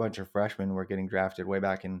league where a bunch of freshmen were getting drafted way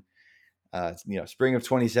back in spring of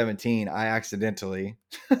 2017, I accidentally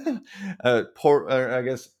in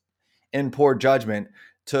poor judgment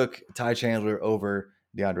took Ty Chandler over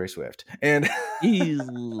DeAndre Swift, and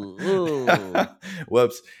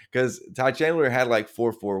whoops, because Ty Chandler had like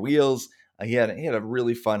 4.4 wheels. He had a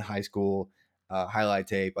really fun high school highlight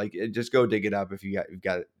tape. Like, just go dig it up if you've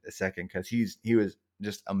got a second, because he was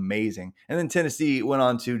just amazing. And then Tennessee went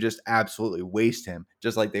on to just absolutely waste him,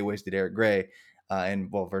 just like they wasted Eric Gray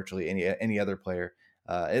and virtually any other player.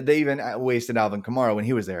 They even wasted Alvin Kamara when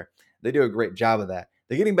he was there. They do a great job of that.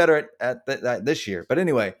 They're getting better at that this year. But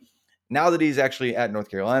anyway, now that he's actually at North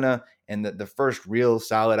Carolina and the first real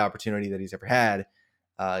solid opportunity that he's ever had,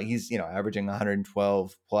 he's averaging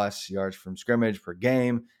 112 plus yards from scrimmage per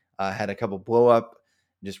game. Had a couple blow up,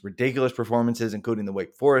 just ridiculous performances, including the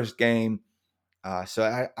Wake Forest game.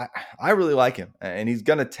 So I really like him, and he's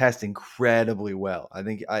going to test incredibly well. I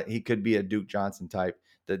think he could be a Duke Johnson type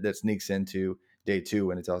that sneaks into day 2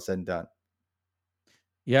 when it's all said and done.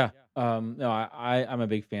 Yeah. No, I'm a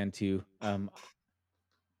big fan too.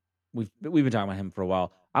 We've been talking about him for a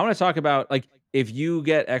while. I want to talk about, like, if you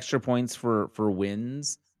get extra points for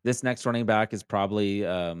wins, this next running back is probably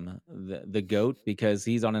the GOAT, because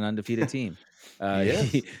he's on an undefeated team.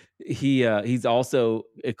 Yes. He's also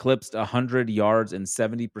eclipsed 100 yards in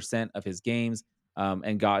 70% of his games,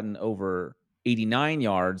 and gotten over 89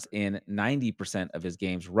 yards in 90% of his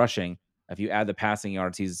games rushing. If you add the passing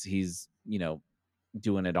yards, he's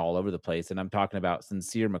doing it all over the place. And I'm talking about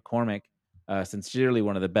Sincere McCormick, sincerely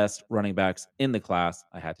one of the best running backs in the class.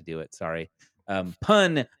 I had to do it. Sorry.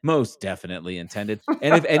 Pun most definitely intended.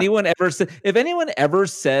 And if anyone ever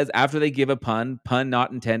says after they give a pun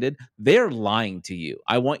not intended, they're lying to you.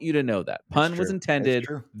 I want you to know that pun was intended.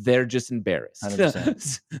 They're just embarrassed.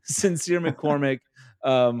 Sincere McCormick,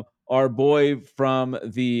 our boy from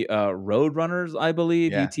the Roadrunners, I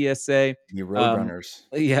believe, UTSA. The Roadrunners.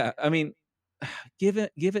 Yeah, I mean, give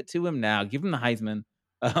it to him now. Give him the Heisman,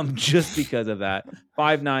 just because of that.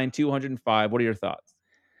 5'9", 205. What are your thoughts?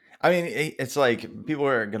 I mean, it's like people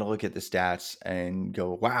are going to look at the stats and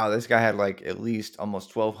go, wow, this guy had like at least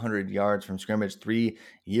almost 1,200 yards from scrimmage 3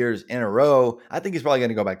 years in a row. I think he's probably going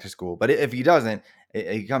to go back to school. But if he doesn't,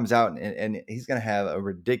 he comes out and he's going to have a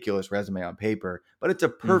ridiculous resume on paper. But it's a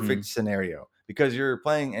perfect scenario because you're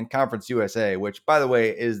playing in Conference USA, which, by the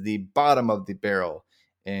way, is the bottom of the barrel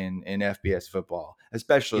in FBS football,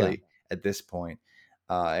 especially at this point.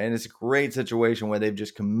 And it's a great situation where they've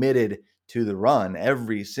just committed to the run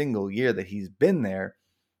every single year that he's been there.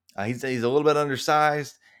 He's a little bit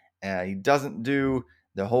undersized. He doesn't do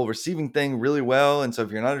the whole receiving thing really well. And so if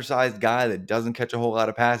you're an undersized guy that doesn't catch a whole lot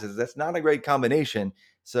of passes, that's not a great combination.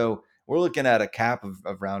 So we're looking at a cap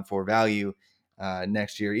of round 4 value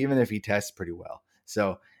next year, even if he tests pretty well.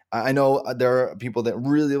 So I know there are people that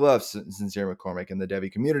really love Sincere McCormick in the Devy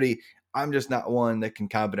community. I'm just not one that can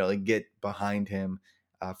confidently get behind him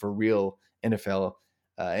for real NFL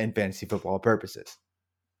and fantasy football purposes.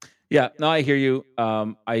 Yeah, no, I hear you.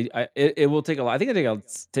 It will take a lot. I think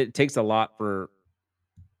it takes a lot for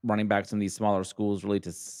running backs in these smaller schools really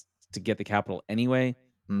to get the capital anyway.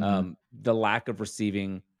 The lack of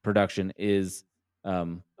receiving production is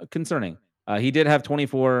concerning. He did have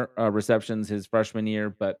 24 receptions his freshman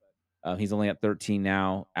year, but he's only at 13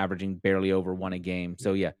 now, averaging barely over 1 a game.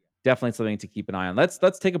 So yeah, definitely something to keep an eye on.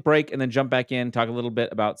 Let's take a break and then jump back in, talk a little bit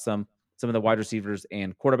about some of the wide receivers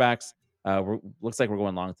and quarterbacks. Looks like we're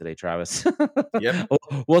going long today, Travis. Yep.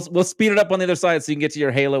 We'll speed it up on the other side so you can get to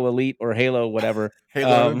your Halo Elite or Halo whatever.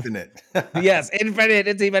 Halo Infinite. Yes, Infinite.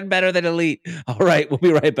 It's even better than Elite. All right, we'll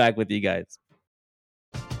be right back with you guys.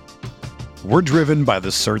 We're driven by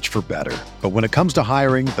the search for better. But when it comes to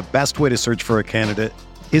hiring, the best way to search for a candidate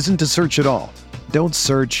isn't to search at all. Don't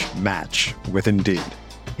search, match with Indeed.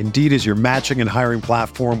 Indeed is your matching and hiring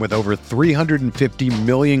platform with over 350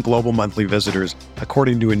 million global monthly visitors,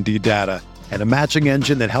 according to Indeed data, and a matching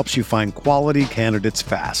engine that helps you find quality candidates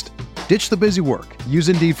fast. Ditch the busy work. Use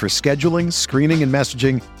Indeed for scheduling, screening, and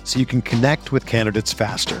messaging so you can connect with candidates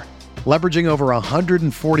faster. Leveraging over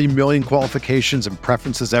 140 million qualifications and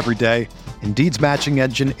preferences every day, Indeed's matching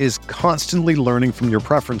engine is constantly learning from your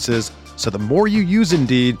preferences, so the more you use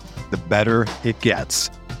Indeed, the better it gets.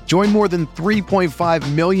 Join more than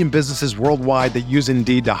 3.5 million businesses worldwide that use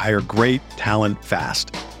Indeed to hire great talent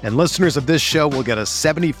fast. And listeners of this show will get a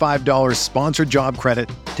 $75 sponsored job credit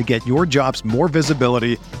to get your jobs more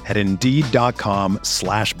visibility at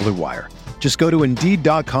Indeed.com/Blue Wire. Just go to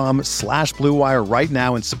Indeed.com/Blue Wire right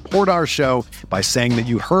now and support our show by saying that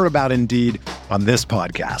you heard about Indeed on this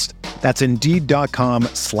podcast. That's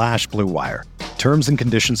Indeed.com/Blue Wire. Terms and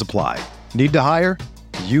conditions apply. Need to hire?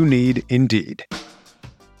 You need Indeed.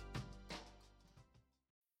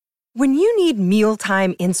 When you need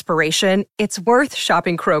mealtime inspiration, it's worth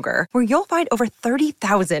shopping Kroger, where you'll find over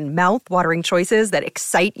 30,000 mouth-watering choices that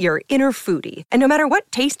excite your inner foodie. And no matter what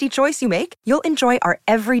tasty choice you make, you'll enjoy our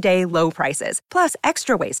everyday low prices, plus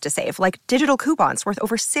extra ways to save, like digital coupons worth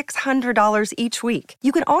over $600 each week.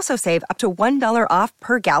 You can also save up to $1 off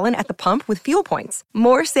per gallon at the pump with fuel points.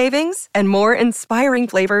 More savings and more inspiring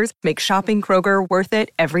flavors make shopping Kroger worth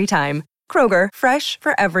it every time. Kroger, fresh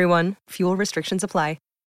for everyone. Fuel restrictions apply.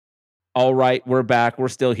 All right, we're back. We're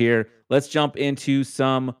still here. Let's jump into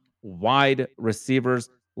some wide receivers.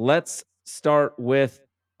 Let's start with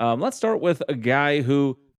a guy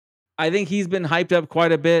who I think he's been hyped up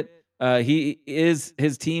quite a bit. He is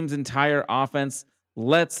his team's entire offense.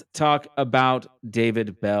 Let's talk about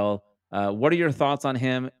David Bell. What are your thoughts on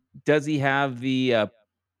him? Does he have the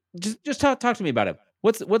just talk to me about him?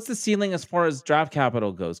 What's the ceiling as far as draft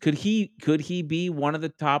capital goes? Could he be one of the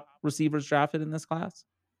top receivers drafted in this class?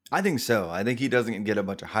 I think so. I think he doesn't get a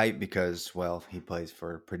bunch of hype because, well, he plays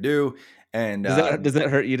for Purdue. And does that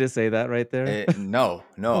hurt you to say that right there? No.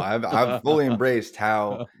 I've fully embraced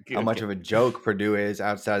how much of a joke Purdue is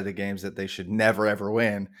outside of the games that they should never ever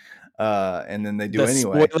win, and then they do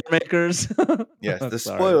anyway. Spoiler makers. Yes, the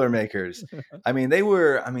spoiler makers. I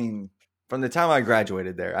mean, from the time I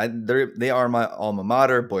graduated there, they are my alma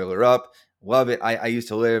mater. Boiler up. Love it. I used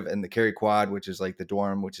to live in the Cary Quad, which is like the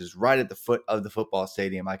dorm, which is right at the foot of the football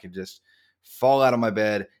stadium. I could just fall out of my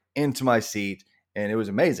bed into my seat, and it was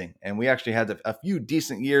amazing. And we actually had a few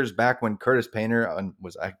decent years back when Curtis Painter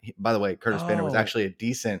was. By the way, Curtis Painter was actually a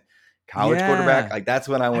decent college quarterback. Like that's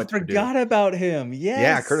when I went to Purdue. Forgot about him. Yes.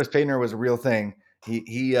 Yeah, Curtis Painter was a real thing.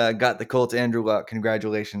 He got the Colts Andrew Luck.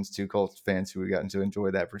 Congratulations to Colts fans who have gotten to enjoy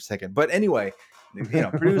that for a second. But anyway,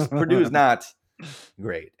 Purdue is not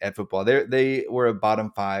great at football. They were a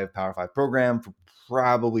bottom 5 Power 5 program for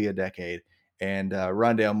probably a decade, and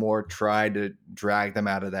Rondale Moore tried to drag them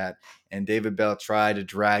out of that, and David Bell tried to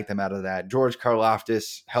drag them out of that. George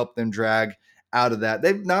Karlaftis helped them drag out of that.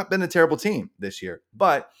 They've not been a terrible team this year,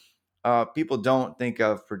 but people don't think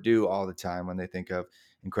of Purdue all the time when they think of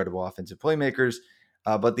incredible offensive playmakers,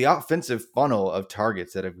 but the offensive funnel of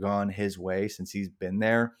targets that have gone his way since he's been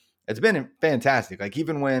there, it's been fantastic. Like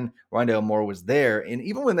even when Rondale Moore was there, and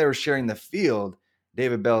even when they were sharing the field,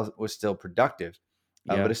 David Bell was still productive.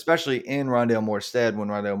 But especially in Rondale Moore's stead, when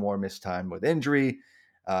Rondale Moore missed time with injury,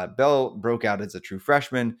 Bell broke out as a true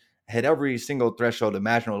freshman, hit every single threshold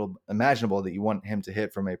imaginable that you want him to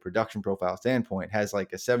hit from a production profile standpoint. Has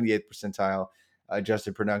like a 78th percentile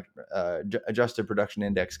adjusted production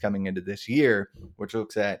index coming into this year, which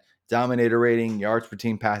looks at dominator rating, yards per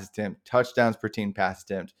team pass attempt, touchdowns per team pass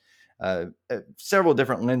attempt. Several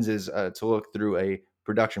different lenses to look through a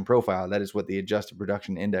production profile. That is what the adjusted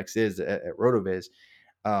production index is at RotoViz.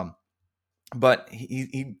 But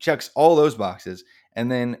he checks all those boxes.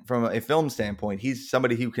 And then from a film standpoint, he's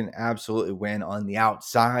somebody who can absolutely win on the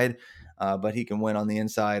outside, but he can win on the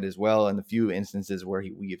inside as well in the few instances where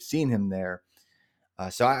we have seen him there.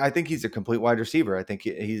 So I think he's a complete wide receiver. I think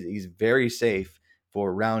he's very safe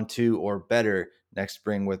for round 2 or better next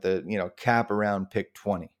spring with a cap around pick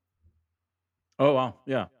 20. Oh, wow.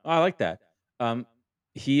 Yeah. I like that.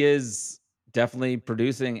 He is definitely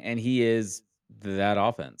producing, and he is that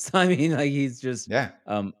offense. I mean, like he's just, I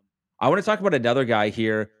want to talk about another guy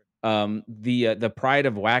here. The pride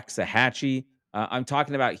of Waxahachie. I'm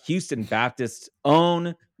talking about Houston Baptist's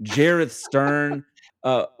own Jerreth Stern.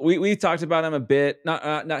 We talked about him a bit.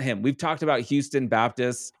 Not him. We've talked about Houston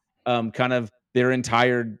Baptist, kind of their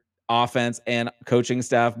entire offense and coaching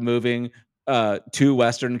staff moving to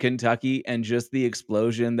Western Kentucky, and just the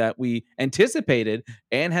explosion that we anticipated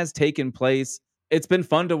and has taken place. It's been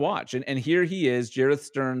fun to watch. And here he is. Jerreth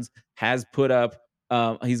Sterns has put up,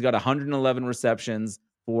 he's got 111 receptions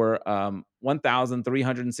for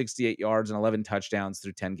 1,368 yards and 11 touchdowns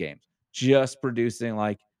through 10 games. Just producing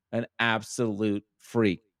like an absolute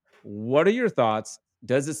freak. What are your thoughts?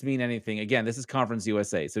 Does this mean anything? Again, this is Conference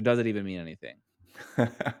USA, so does it even mean anything?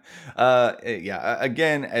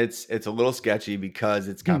 Again, it's a little sketchy because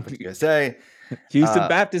it's Conference USA. Houston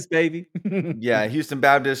Baptist, baby. Houston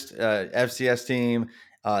Baptist, FCS team.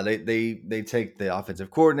 They take the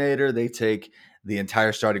offensive coordinator, they take the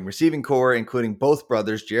entire starting receiving core, including both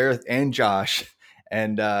brothers, Jerreth and Josh,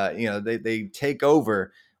 and they take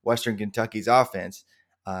over Western Kentucky's offense.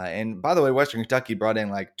 And by the way, Western Kentucky brought in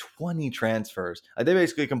like 20 transfers. They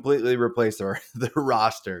basically completely replaced their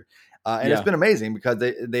roster. And it's been amazing because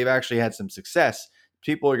they've actually had some success.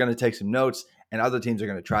 People are going to take some notes, and other teams are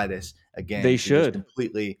going to try this again. They should just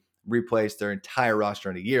completely replace their entire roster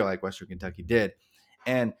in a year like Western Kentucky did.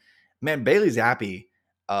 And man, Bailey Zappi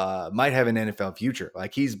might have an NFL future.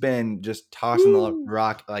 Like, he's been just tossing the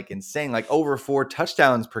rock like insane, like over 4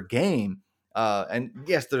 touchdowns per game. And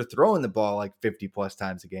yes, they're throwing the ball like 50 plus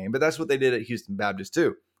times a game, but that's what they did at Houston Baptist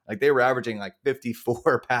too. Like, they were averaging like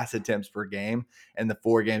 54 pass attempts per game in the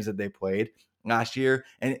 4 games that they played last year.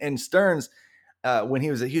 And Sterns, when he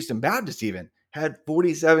was at Houston Baptist, even had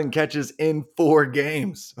 47 catches in 4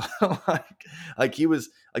 games. like he was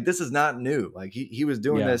like, this is not new. Like he was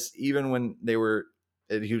doing this even when they were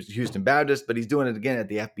at Houston Baptist, but he's doing it again at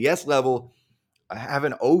the FBS level,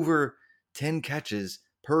 having over 10 catches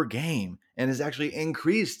per game, and has actually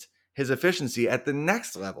increased his efficiency at the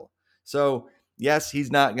next level. So yes,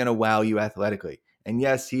 he's not going to wow you athletically. And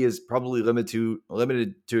yes, he is probably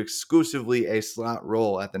limited to exclusively a slot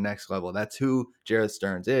role at the next level. That's who Jerreth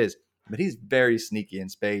Sterns is. But he's very sneaky in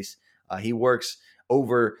space. He works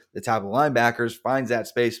over the top of linebackers, finds that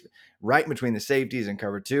space right between the safeties and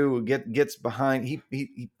cover 2, gets behind.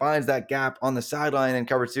 He finds that gap on the sideline in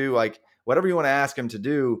cover 2. Like, whatever you want to ask him to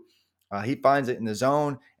do, he finds it in the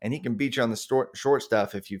zone, and he can beat you on the short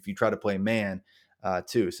stuff if you try to play man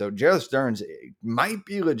too. So Jerreth Sterns might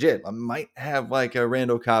be legit. Might have like a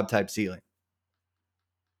Randall Cobb type ceiling.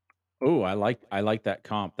 Oh, I like that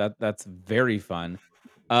comp. That's very fun.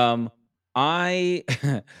 I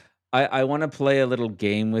I want to play a little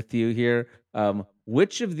game with you here.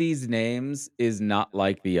 Which of these names is not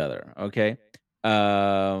like the other? Okay.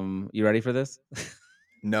 You ready for this?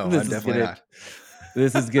 No, I'm definitely not.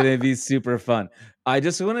 This is gonna be super fun. I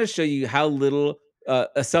just want to show you how little,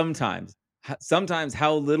 sometimes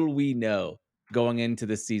how little we know going into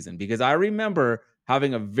the season. Because I remember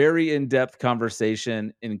having a very in-depth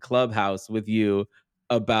conversation in Clubhouse with you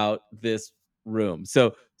about this room.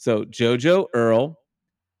 So JoJo Earle,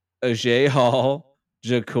 Ajay Hall,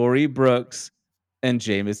 Ja'Cory Brooks, and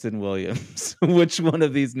Jameson Williams. Which one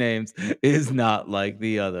of these names is not like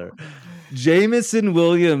the other? Jameson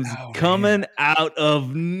Williams coming out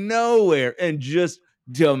of nowhere and just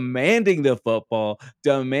demanding the football,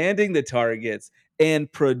 demanding the targets, and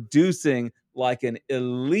producing like an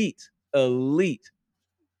elite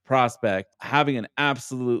prospect, having an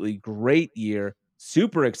absolutely great year.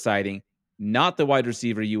 Super exciting. Not the wide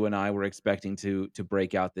receiver you and I were expecting to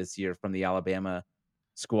break out this year from the Alabama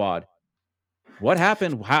squad. What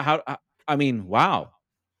happened? How I mean, wow.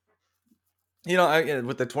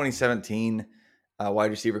 With the 2017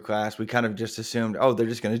 wide receiver class, we kind of just assumed, they're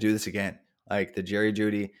just going to do this again. Like the Jerry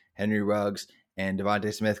Jeudy, Henry Ruggs, and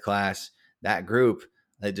Devontae Smith class, that group,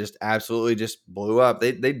 they just absolutely just blew up.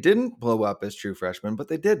 They didn't blow up as true freshmen, but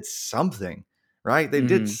they did something, right? They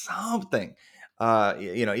did something.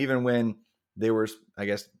 Even when they were, I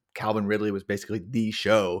guess, Calvin Ridley was basically the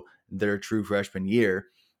show their true freshman year.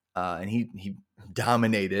 And he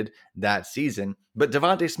dominated that season. But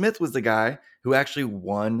Devontae Smith was the guy who actually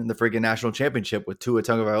won the friggin' national championship with Tua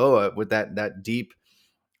Tagovailoa with that deep,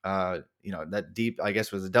 I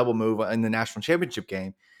guess, was a double move in the national championship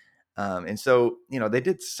game. And so, they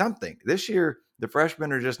did something. This year, the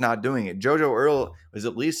freshmen are just not doing it. JoJo Earle was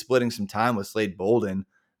at least splitting some time with Slade Bolden,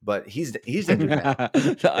 but he's injured now.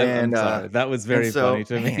 I'm sorry. That was very funny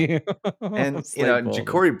to me. And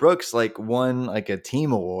Ja'Cory Brooks won a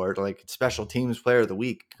team award, like special teams player of the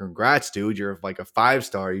week. Congrats, dude! You're like a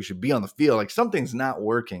 5-star. You should be on the field. Like, something's not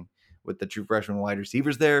working with the true freshman wide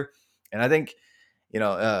receivers there. And I think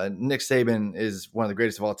Nick Saban is one of the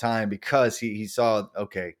greatest of all time because he saw,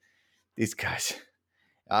 okay, these guys,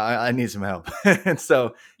 I need some help. And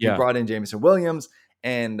so he brought in Jameson Williams.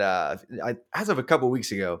 And as of a couple of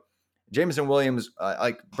weeks ago, Jameson Williams,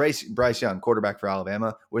 Bryce Young, quarterback for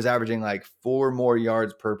Alabama, was averaging 4 more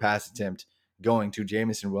yards per pass attempt going to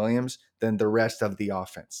Jameson Williams than the rest of the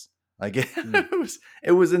offense.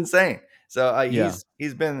 It was insane. So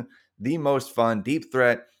he's been the most fun deep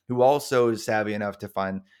threat who also is savvy enough to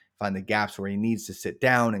find the gaps where he needs to sit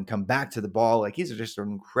down and come back to the ball. He's just an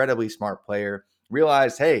incredibly smart player.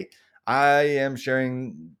 Realized, hey, I am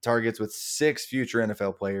sharing targets with 6 future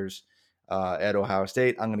NFL players at Ohio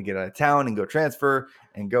State. I'm going to get out of town and go transfer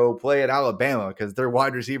and go play at Alabama because their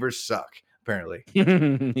wide receivers suck, apparently.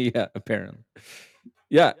 Yeah, apparently.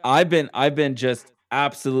 Yeah, I've been just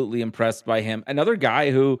absolutely impressed by him. Another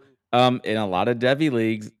guy who, in a lot of Devy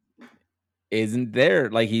leagues, isn't there.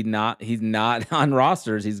 He's not on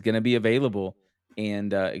rosters. He's going to be available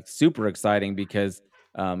and it's super exciting because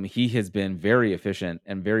he has been very efficient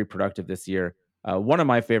and very productive this year. One of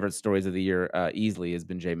my favorite stories of the year easily has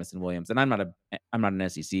been Jameson Williams, and I'm not an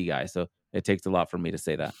SEC guy, so it takes a lot for me to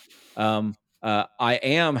say that. I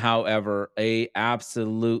am, however, a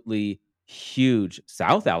absolutely huge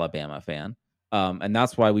South Alabama fan. And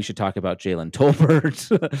that's why we should talk about Jalen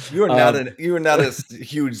Tolbert. You are not a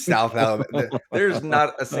huge South Alabama. There's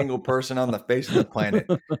not a single person on the face of the planet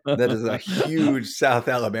that is a huge South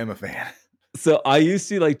Alabama fan. So I used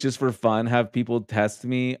to, like, just for fun, have people test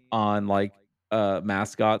me on, like,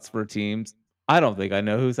 mascots for teams. I don't think I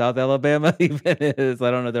know who South Alabama even is.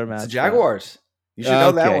 I don't know their mascot. It's the Jaguars. You should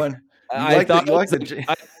know that one. I thought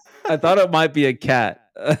it might be a cat,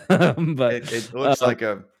 but it looks like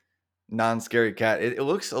a non-scary cat. It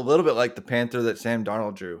looks a little bit like the panther that Sam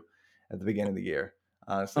Darnold drew at the beginning of the year.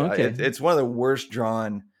 Honestly, it's one of the worst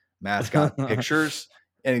drawn mascot pictures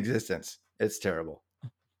in existence. It's terrible.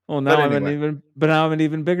 Well, now I'm an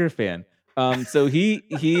even bigger fan. So he's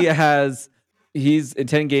in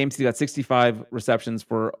 10 games, he got 65 receptions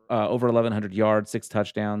for over 1,100 yards, 6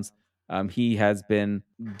 touchdowns. He has been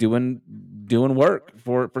doing work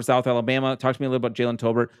for South Alabama. Talk to me a little about Jalen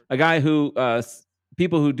Tolbert, a guy who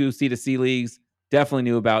people who do C2C leagues definitely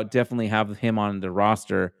knew about, definitely have him on the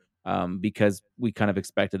roster because we kind of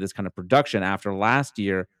expected this kind of production after last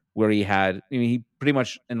year where he pretty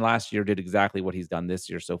much in last year did exactly what he's done this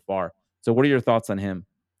year so far. So what are your thoughts on him?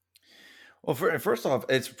 Well, first off,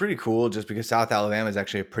 it's pretty cool just because South Alabama is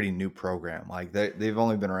actually a pretty new program. Like they've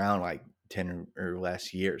only been around like 10 or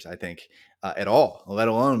less years, I think, at all, let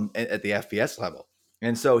alone at the FBS level.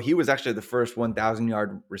 And so he was actually the first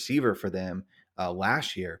 1,000-yard receiver for them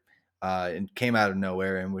last year and came out of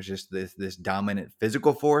nowhere and was just this dominant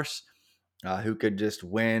physical force who could just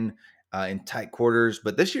win in tight quarters.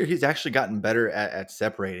 But this year he's actually gotten better at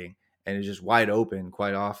separating and is just wide open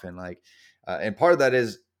quite often. And part of that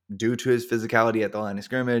is due to his physicality at the line of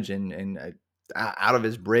scrimmage and out of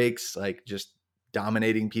his breaks, like just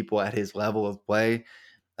dominating people at his level of play.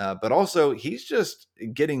 But also he's just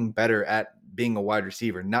getting better at being a wide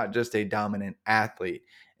receiver, not just a dominant athlete.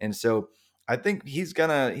 And so I think he's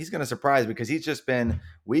gonna surprise because he's just been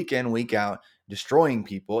week in, week out destroying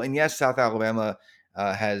people. And yes, South Alabama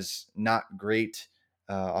has not great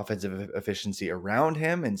offensive efficiency around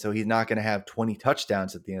him, and so he's not going to have 20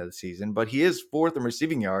 touchdowns at the end of the season. But he is 4th in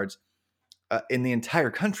receiving yards in the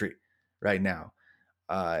entire country right now,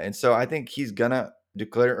 and so I think he's gonna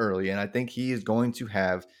declare early, and I think he is going to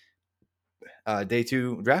have day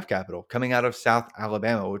 2 draft capital coming out of South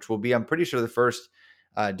Alabama, which will be, I'm pretty sure, the first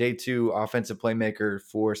day 2 offensive playmaker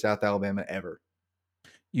for South Alabama ever.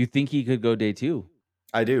 You think he could go day 2?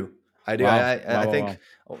 I do. Wow. I think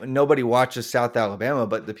nobody watches South Alabama,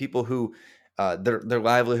 but the people who their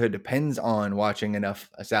livelihood depends on watching enough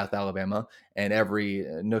South Alabama and every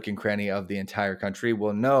nook and cranny of the entire country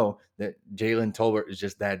will know that Jalen Tolbert is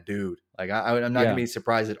just that dude. Like I'm not going to be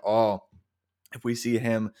surprised at all if we see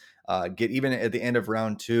him get even at the end of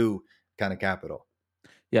round 2 kind of capital.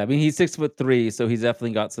 Yeah, I mean, he's 6'3", so he's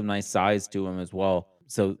definitely got some nice size to him as well.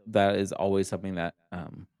 So that is always something that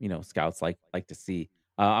scouts like to see.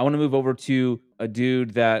 I want to move over to a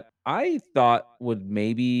dude that I thought would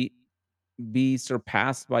maybe be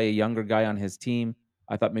surpassed by a younger guy on his team.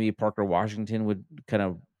 I thought maybe Parker Washington would kind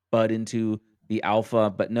of bud into the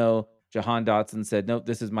alpha, but no, Jahan Dotson said, nope,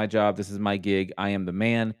 this is my job. This is my gig. I am the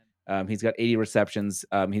man. He's got 80 receptions.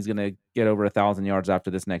 He's going to get over 1,000 yards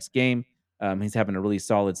after this next game. He's having a really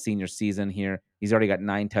solid senior season here. He's already got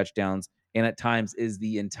 9 touchdowns and at times is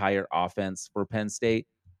the entire offense for Penn State.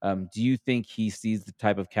 Do you think he sees the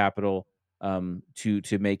type of capital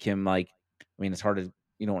to make him like? I mean, it's hard to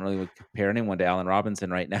don't really compare anyone to Allen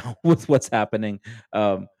Robinson right now with what's happening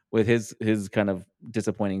with his kind of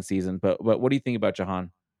disappointing season. But what do you think about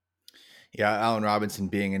Jahan? Yeah, Allen Robinson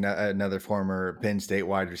being another former Penn State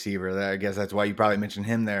wide receiver. I guess that's why you probably mentioned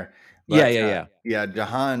him there. But, yeah.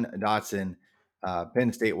 Jahan Dotson,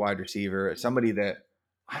 Penn State wide receiver, somebody that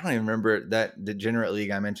I don't even remember that degenerate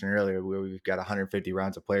league I mentioned earlier where we've got 150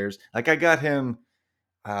 rounds of players. Like I got him,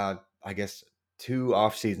 I guess 2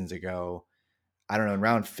 off seasons ago. I don't know, in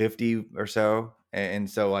round 50 or so. And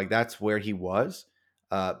so like that's where he was.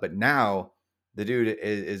 But now the dude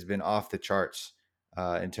has been off the charts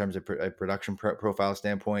in terms of a production profile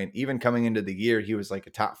standpoint. Even coming into the year, he was like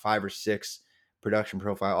a top 5 or 6 production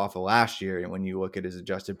profile off of last year. And when you look at his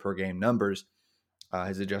adjusted per game numbers,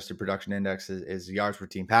 his adjusted production index is yards per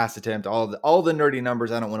team pass attempt, all the nerdy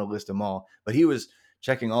numbers. I don't want to list them all, but he was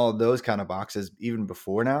checking all of those kind of boxes even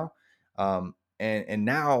before now. And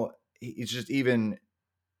now he's just even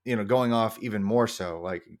going off even more so,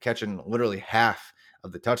 like catching literally half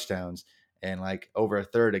of the touchdowns and like over a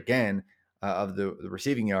third again of the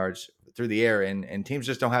receiving yards through the air. And teams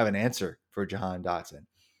just don't have an answer for Jahan Dotson.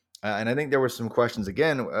 And I think there were some questions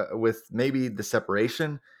again with maybe the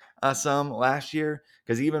separation some last year,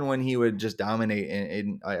 because even when he would just dominate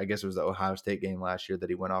in, I guess it was the Ohio State game last year that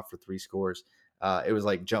he went off for 3 scores, it was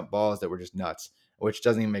like jump balls that were just nuts, which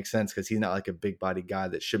doesn't even make sense because he's not like a big body guy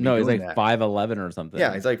that should be doing that. No, he's like 5'11" or something.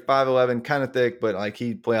 Yeah, he's like 5'11", kind of thick, but like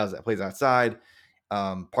he plays outside.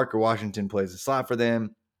 Parker Washington plays the slot for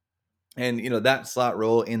them. And, that slot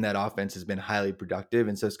role in that offense has been highly productive.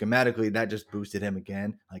 And so schematically, that just boosted him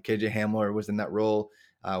again. Like KJ Hamler was in that role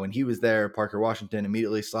when he was there. Parker Washington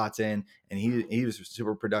immediately slots in, and he was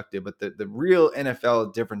super productive. But the real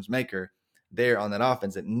NFL difference maker there on that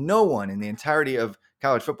offense that no one in the entirety of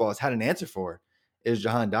college football has had an answer for is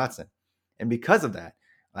Jahan Dotson. And because of that,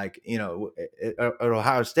 like, at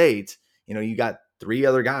Ohio State, you got 3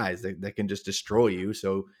 other guys that can just destroy you.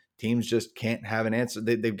 So teams just can't have an answer.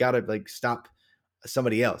 They've got to like stop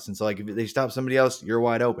somebody else. And so like if they stop somebody else, you're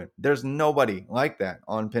wide open. There's nobody like that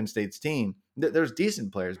on Penn State's team. There's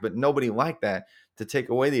decent players, but nobody like that to take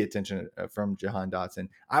away the attention from Jahan Dotson.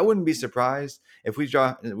 I wouldn't be surprised if we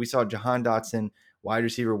saw Jahan Dotson, wide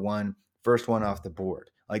receiver 1, first one off the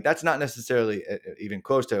board. Like that's not necessarily even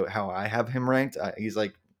close to how I have him ranked. He's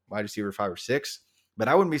like wide receiver 5 or 6, but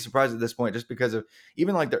I wouldn't be surprised at this point just because of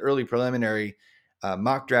even like the early preliminary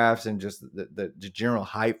mock drafts and just the general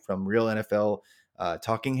hype from real NFL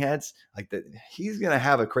talking heads, like that he's going to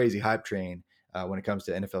have a crazy hype train when it comes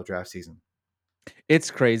to NFL draft season. It's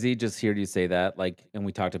crazy just hearing you say that. Like, and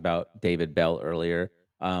we talked about David Bell earlier.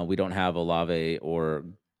 We don't have Olave or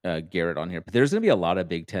Garrett on here, but there's going to be a lot of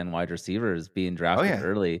Big Ten wide receivers being drafted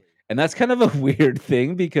early. And that's kind of a weird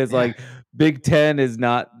thing because like Big Ten is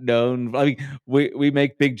not known. I mean, we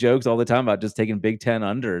make big jokes all the time about just taking Big Ten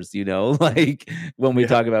unders, like when we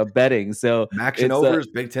talk about betting. So action overs,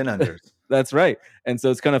 Big Ten unders. That's right. And so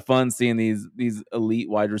it's kind of fun seeing these elite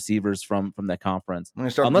wide receivers from that conference. I'm going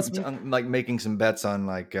to start like making some bets on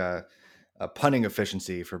like punting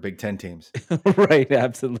efficiency for Big Ten teams. Right,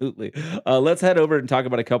 absolutely. Let's head over and talk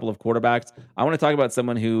about a couple of quarterbacks. I want to talk about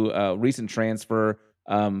someone who recent transfer.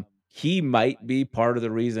 He might be part of the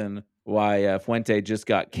reason why Fuente just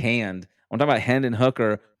got canned. I'm talking about Hendon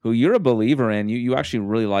Hooker, who you're a believer in. You actually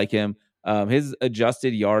really like him. His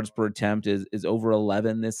adjusted yards per attempt is over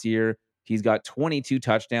 11 this year. He's got 22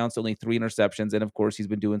 touchdowns, only 3 interceptions, and of course, he's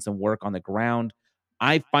been doing some work on the ground.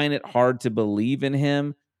 I find it hard to believe in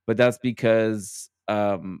him, but that's because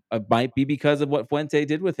it might be because of what Fuente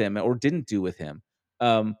did with him or didn't do with him.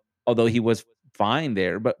 Although he was fine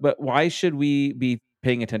there, but why should we be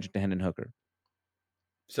paying attention to Hendon Hooker?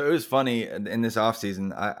 So it was funny in this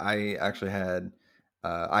offseason. I actually had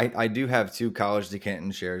I do have 2 college to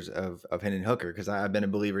Canton shares of Hendon Hooker because I've been a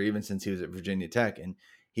believer even since he was at Virginia Tech, and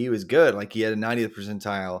he was good. Like he had a 90th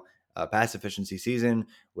percentile pass efficiency season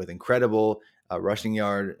with incredible rushing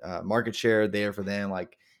yard market share there for them.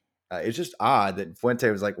 Like it's just odd that Fuente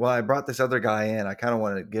was like, well, I brought this other guy in. I kind of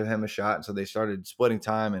want to give him a shot. And so they started splitting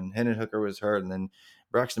time, and Hendon Hooker was hurt, and then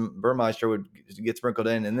Braxton Burmeister would get sprinkled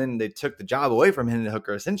in, and then they took the job away from Hendon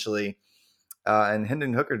Hooker essentially, and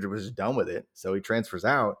Hendon Hooker was just done with it. So he transfers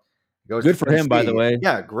out. Goes good for him, by the way.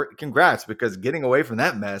 Yeah, congrats, because getting away from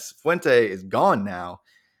that mess, Fuente is gone now.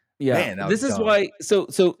 Yeah, man, this is why. So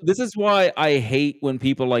this is why I hate when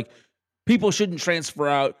people like people shouldn't transfer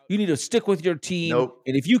out. You need to stick with your team. Nope.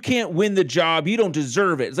 And if you can't win the job, you don't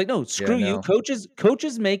deserve it. It's like, no, screw you.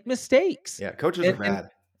 Coaches make mistakes. Yeah, coaches are bad.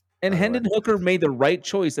 And Hendon Hooker made the right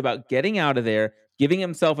choice about getting out of there, giving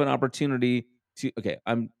himself an opportunity to. Okay,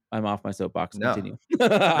 I'm off my soapbox. No. Continue.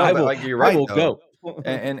 You're right. I will go.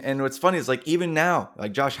 and what's funny is like even now,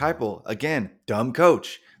 like Josh Heupel, again, dumb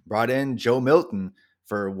coach, brought in Joe Milton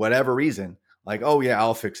for whatever reason. Like, oh yeah,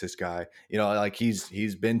 I'll fix this guy. Like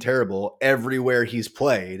he's been terrible everywhere he's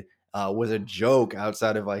played. Was a joke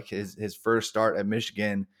outside of like his first start at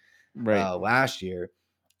Michigan last year.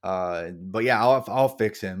 But yeah, I'll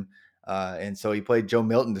fix him. And so he played Joe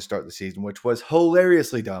Milton to start the season, which was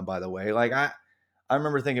hilariously done, by the way. Like I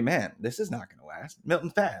remember thinking, man, this is not going to last.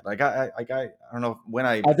 Milton's bad. Like I don't know when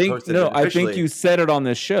I think you said it on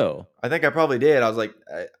this show. I think I probably did. I was like,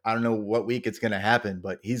 I don't know what week it's going to happen,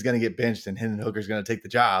 but he's going to get benched and Hendon Hooker's going to take the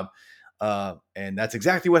job. And that's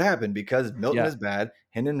exactly what happened because Milton is bad.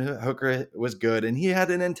 Hendon Hooker was good, and he had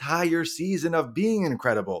an entire season of being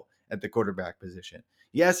incredible at the quarterback position.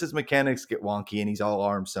 Yes, his mechanics get wonky and he's all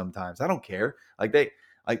arms sometimes. I don't care.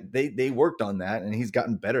 They worked on that, and he's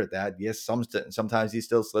gotten better at that. Yes, sometimes he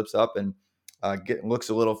still slips up and looks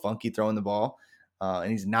a little funky throwing the ball.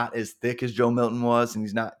 and he's not as thick as Joe Milton was, and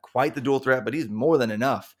he's not quite the dual threat, but he's more than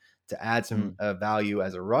enough to add some value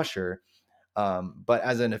as a rusher. But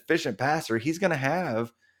as an efficient passer, he's going to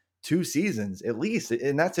have 2 seasons at least,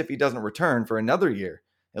 and that's if he doesn't return for another year,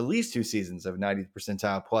 at least 2 seasons of 90th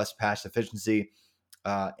percentile plus pass efficiency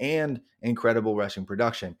and incredible rushing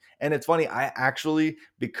production. And it's funny, I actually,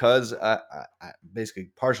 because I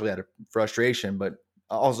basically partially out of frustration, but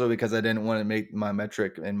also because I didn't want to make my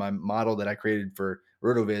metric and my model that I created for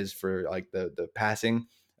RotoViz for like the passing,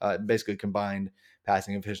 basically combined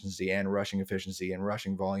passing efficiency and rushing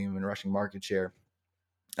volume and rushing market share.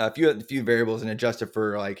 A few variables and adjusted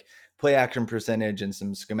for like play action percentage and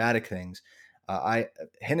some schematic things.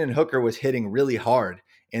 Hendon Hooker was hitting really hard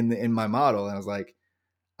in my model, and I was like,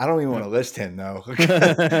 I don't even want to list him though,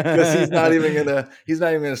 because he's not even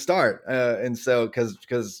gonna start. And so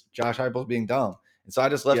because Josh Heupel's being dumb, and so I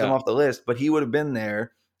just left him off the list. But he would have been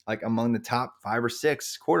there like among the top 5 or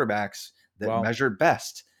 6 quarterbacks that measured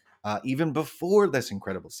best, even before this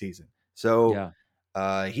incredible season. So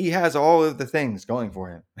he has all of the things going for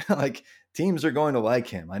him. Like teams are going to like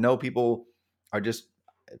him. I know people are just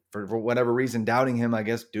for whatever reason doubting him, I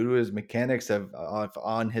guess due to his mechanics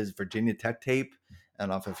on his Virginia Tech tape.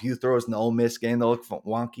 And off a few throws in the Ole Miss game, they look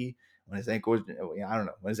wonky when his ankle was, I don't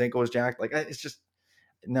know, when his ankle was jacked. Like, it's just,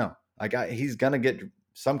 no. Like, he's going to get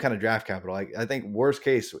some kind of draft capital. Like, I think worst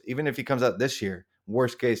case, even if he comes out this year,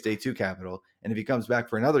 worst case, day 2 capital. And if he comes back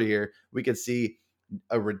for another year, we could see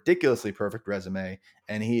a ridiculously perfect resume,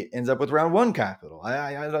 and he ends up with round 1 capital.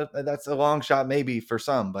 That's a long shot maybe for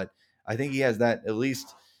some, but I think he has that at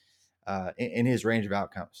least in his range of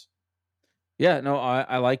outcomes. Yeah, no,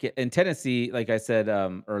 I like it. And Tennessee, like I said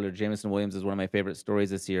earlier, Jameson Williams is one of my favorite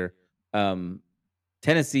stories this year.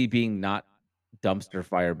 Tennessee being not dumpster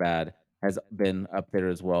fire bad has been up there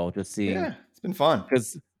as well. Just seeing, it's been fun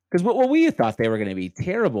because what we thought they were going to be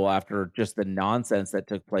terrible after just the nonsense that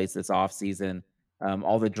took place this offseason,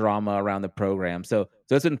 all the drama around the program. So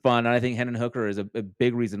it's been fun, and I think Hendon Hooker is a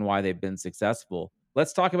big reason why they've been successful.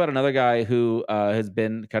 Let's talk about another guy who has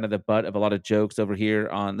been kind of the butt of a lot of jokes over here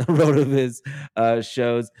on the RotoViz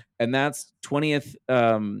shows, and that's 20th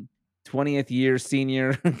year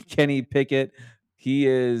senior Kenny Pickett. He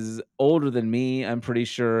is older than me, I'm pretty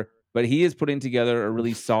sure, but he is putting together a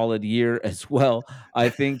really solid year as well. I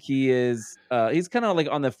think he is he's kind of like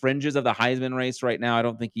on the fringes of the Heisman race right now. I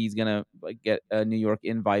don't think he's gonna like get a New York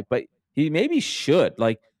invite, but he maybe should.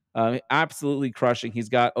 Like absolutely crushing. He's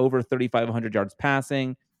got over 3,500 yards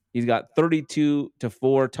passing. He's got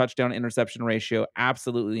 32-4 touchdown interception ratio.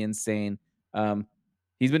 Absolutely insane.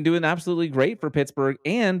 He's been doing absolutely great for Pittsburgh,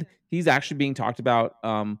 and he's actually being talked about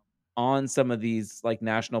on some of these like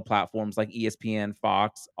national platforms like ESPN,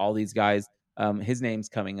 Fox, all these guys. His name's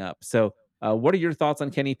coming up. So what are your thoughts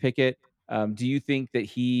on Kenny Pickett? Do you think that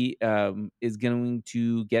he is going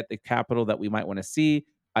to get the capital that we might want to see?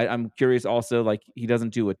 I'm curious also, like he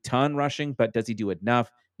doesn't do a ton rushing, but does he do enough?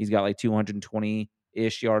 He's got like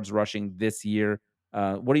 220-ish yards rushing this year.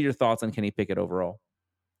 What are your thoughts on Kenny Pickett overall?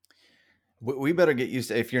 We better get used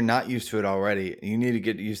to, if you're not used to it already, you need to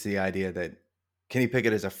get used to the idea that Kenny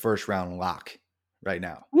Pickett is a first round lock right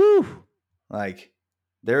now. Woo! Like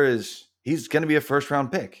he's going to be a first round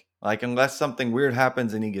pick. Like unless something weird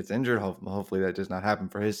happens and he gets injured, hopefully that does not happen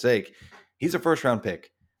for his sake. He's a first round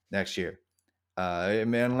pick next year.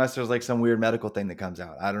 Unless there's like some weird medical thing that comes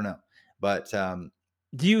out. I don't know. But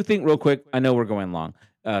do you think, real quick, I know we're going long.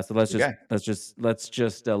 So let's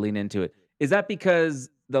just lean into it. Is that because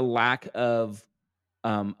the lack of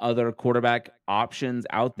other quarterback options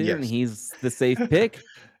out there and he's the safe pick?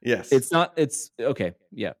 Yes. It's okay.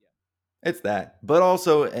 Yeah. It's that. But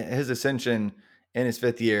also his ascension in his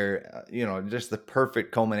 5th year, just the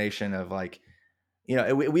perfect culmination of like,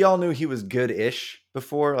 we all knew he was good-ish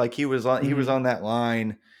before. Like he was on that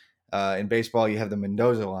line. In baseball, you have the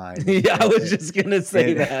Mendoza line. Yeah, I was just going to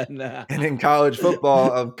say that. And in college football,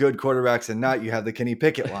 of good quarterbacks and not, you have the Kenny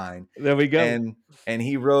Pickett line. There we go. And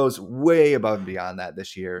he rose way above and beyond that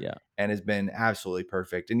this year and has been absolutely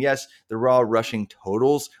perfect. And yes, the raw rushing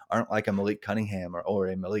totals aren't like a Malik Cunningham or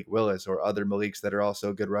a Malik Willis or other Maliks that are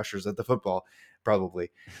also good rushers at the football. Probably.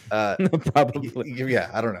 Probably.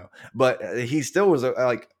 I don't know. But he still was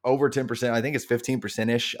like over 10%. I think it's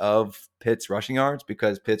 15%-ish of Pitt's rushing yards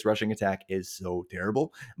because Pitt's rushing attack is so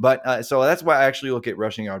terrible. But so that's why I actually look at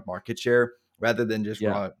rushing yard market share rather than just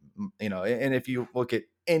raw, and if you look at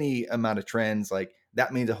any amount of trends, like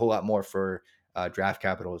that means a whole lot more for draft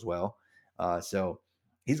capital as well. So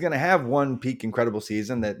he's going to have one peak incredible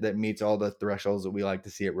season that meets all the thresholds that we like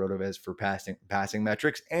to see at RotoViz for passing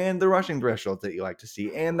metrics and the rushing thresholds that you like to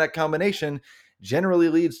see. And that combination generally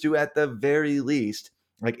leads to, at the very least,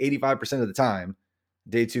 like 85% of the time,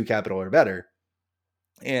 day 2 capital or better.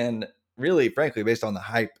 And really, frankly, based on the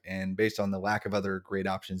hype and based on the lack of other great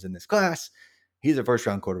options in this class, he's a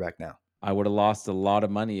first-round quarterback now. I would have lost a lot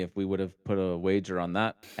of money if we would have put a wager on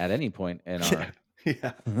that at any point in our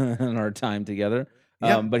in our time together.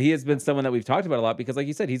 But he has been someone that we've talked about a lot because, like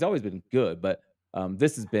you said, he's always been good. But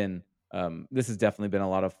this has definitely been a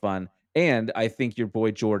lot of fun. And I think your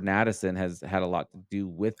boy Jordan Addison has had a lot to do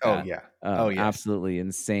with that. Absolutely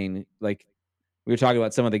insane. Like, we were talking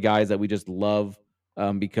about some of the guys that we just love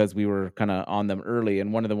because we were kind of on them early.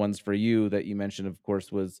 And one of the ones for you that you mentioned, of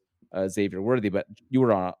course, was Xavier Worthy, but you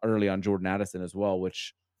were early on Jordan Addison as well,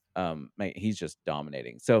 which he's just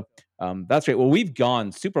dominating. So that's great. Well, we've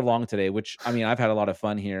gone super long today, which, I mean, I've had a lot of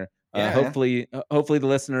fun here. Hopefully the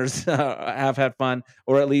listeners have had fun,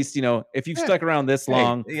 or at least, if you've stuck around this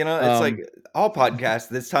long, it's like all podcasts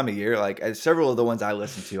this time of year, like several of the ones I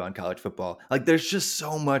listen to on college football, like there's just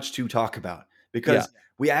so much to talk about because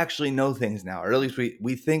we actually know things now, or at least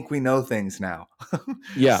we think we know things now.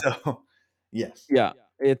 So yes. Yeah.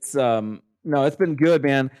 It's no, it's been good,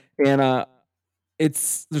 man. And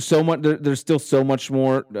there's so much, there's still so much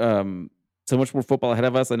more football ahead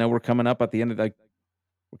of us. I know we're coming up at the end of we're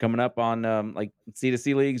coming up on like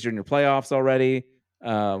C2C leagues. You're in your playoffs already.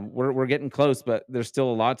 We're getting close, but there's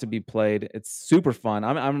still a lot to be played. It's super fun.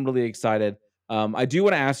 I'm really excited. I do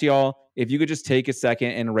want to ask y'all if you could just take a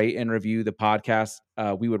second and rate and review the podcast.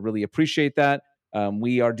 We would really appreciate that.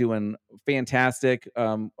 We are doing fantastic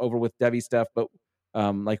over with Debbie stuff, but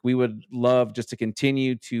like we would love just to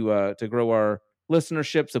continue to grow our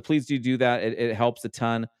listenership. So please do that. It helps a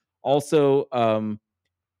ton. Also,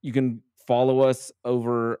 you can follow us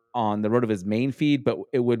over on the RotoViz main feed, but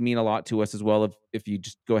it would mean a lot to us as well if you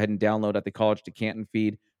just go ahead and download at the College to Canton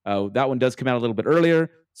feed. That one does come out a little bit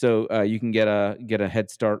earlier, so you can get a head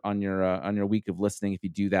start on your week of listening if you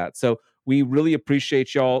do that. So we really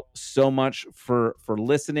appreciate y'all so much for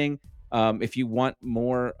listening. If you want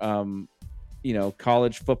more,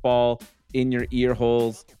 college football in your ear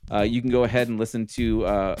holes, you can go ahead and listen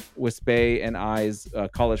to Wispay and I's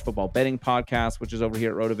college football betting podcast, which is over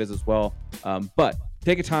here at RotoViz as well. But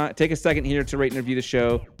take a second here to rate and review the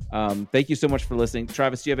show. Thank you so much for listening.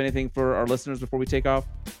 Travis, do you have anything for our listeners before we take off?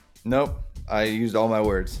 Nope. I used all my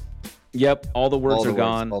words. Yep. All the words are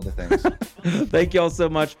gone. All the things. Thank you all so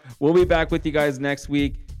much. We'll be back with you guys next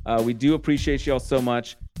week. We do appreciate you all so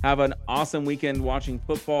much. Have an awesome weekend watching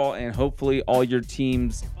football, and hopefully all your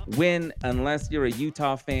teams win unless you're a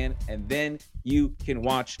Utah fan, and then you can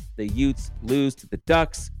watch the Utes lose to the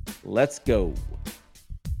Ducks. Let's go.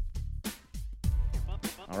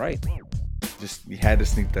 All right. Just, you had to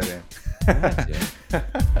sneak that in. I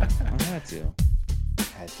had to.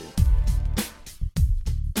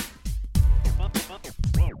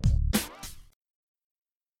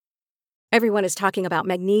 Everyone is talking about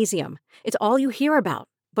magnesium. It's all you hear about.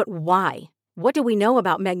 But why? What do we know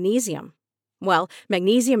about magnesium? Well,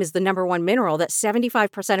 magnesium is the #1 mineral that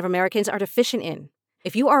 75% of Americans are deficient in.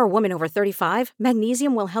 If you are a woman over 35,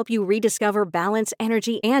 magnesium will help you rediscover balance,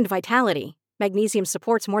 energy, and vitality. Magnesium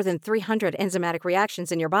supports more than 300 enzymatic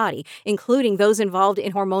reactions in your body, including those involved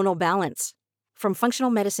in hormonal balance. From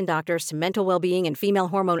functional medicine doctors to mental well-being and female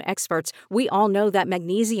hormone experts, we all know that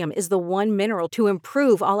magnesium is the one mineral to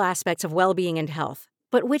improve all aspects of well-being and health.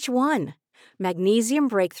 But which one? Magnesium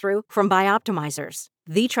Breakthrough from Bioptimizers,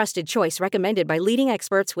 the trusted choice recommended by leading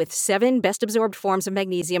experts with 7 best-absorbed forms of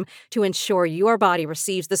magnesium to ensure your body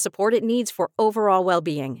receives the support it needs for overall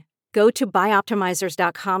well-being. Go to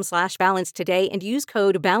bioptimizers.com/balance today and use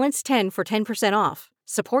code BALANCE10 for 10% off.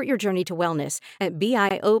 Support your journey to wellness at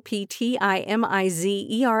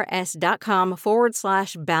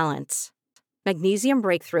bioptimizers.com/balance. Magnesium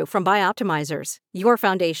Breakthrough from Bioptimizers, your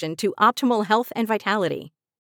foundation to optimal health and vitality.